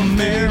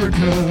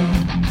America,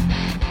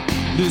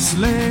 this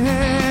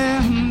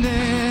land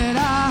that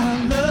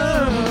I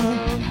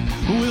love.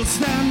 We'll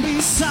stand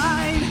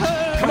beside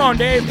her. Come on,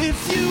 Dave.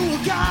 If you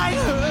will guide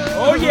her.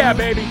 Oh, yeah,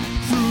 baby.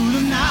 Through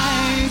the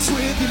nights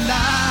with your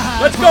light.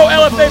 Let's go,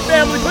 LFA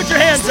family. Put your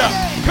hands up.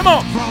 Come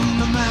on. From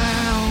the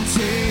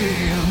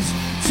mountains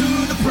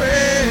to the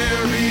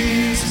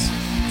prairies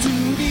to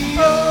the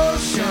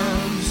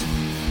oceans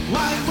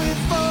white with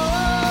foam.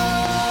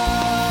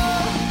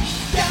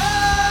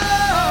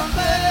 God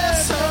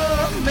bless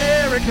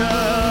America,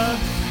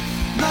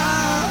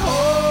 my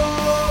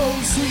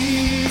home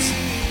sweet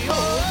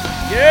home.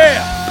 Yeah.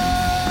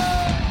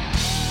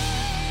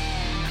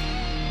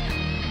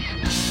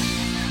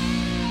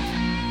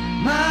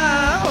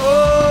 My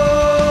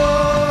home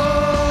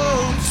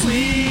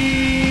sweet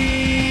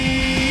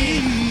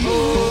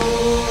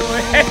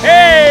home.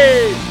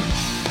 Hey!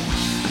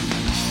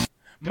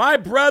 My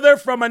brother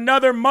from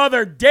another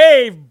mother,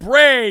 Dave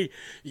Bray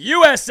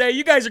USA.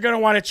 You guys are going to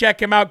want to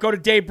check him out. Go to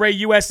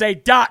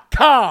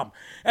DaveBrayUSA.com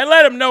and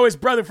let him know his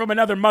brother from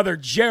another mother,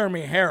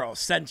 Jeremy Harrell,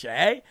 sent you,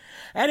 hey?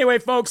 Anyway,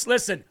 folks,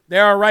 listen,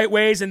 there are right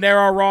ways and there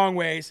are wrong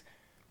ways,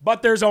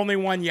 but there's only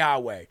one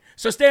Yahweh.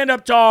 So stand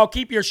up tall,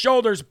 keep your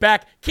shoulders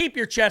back, keep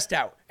your chest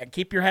out, and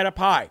keep your head up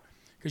high,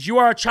 because you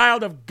are a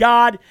child of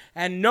God,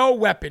 and no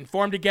weapon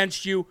formed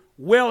against you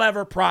will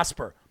ever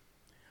prosper.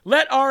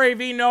 Let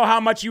RAV know how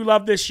much you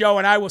love this show,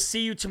 and I will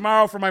see you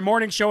tomorrow for my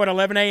morning show at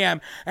 11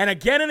 a.m. and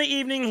again in the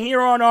evening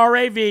here on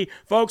RAV.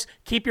 Folks,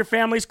 keep your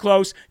families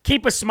close,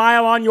 keep a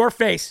smile on your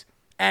face,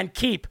 and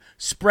keep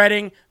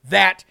spreading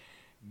that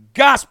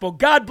gospel.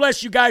 God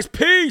bless you guys.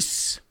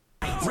 Peace.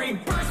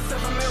 Rebirth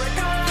of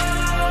America.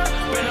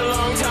 Been a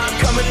long time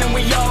coming, and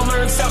we all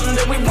learned something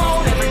that we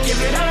won't ever give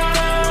it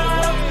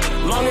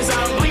up. Long as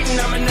I'm bleeding,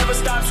 I'ma never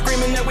stop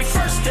screaming that we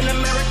first in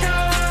America.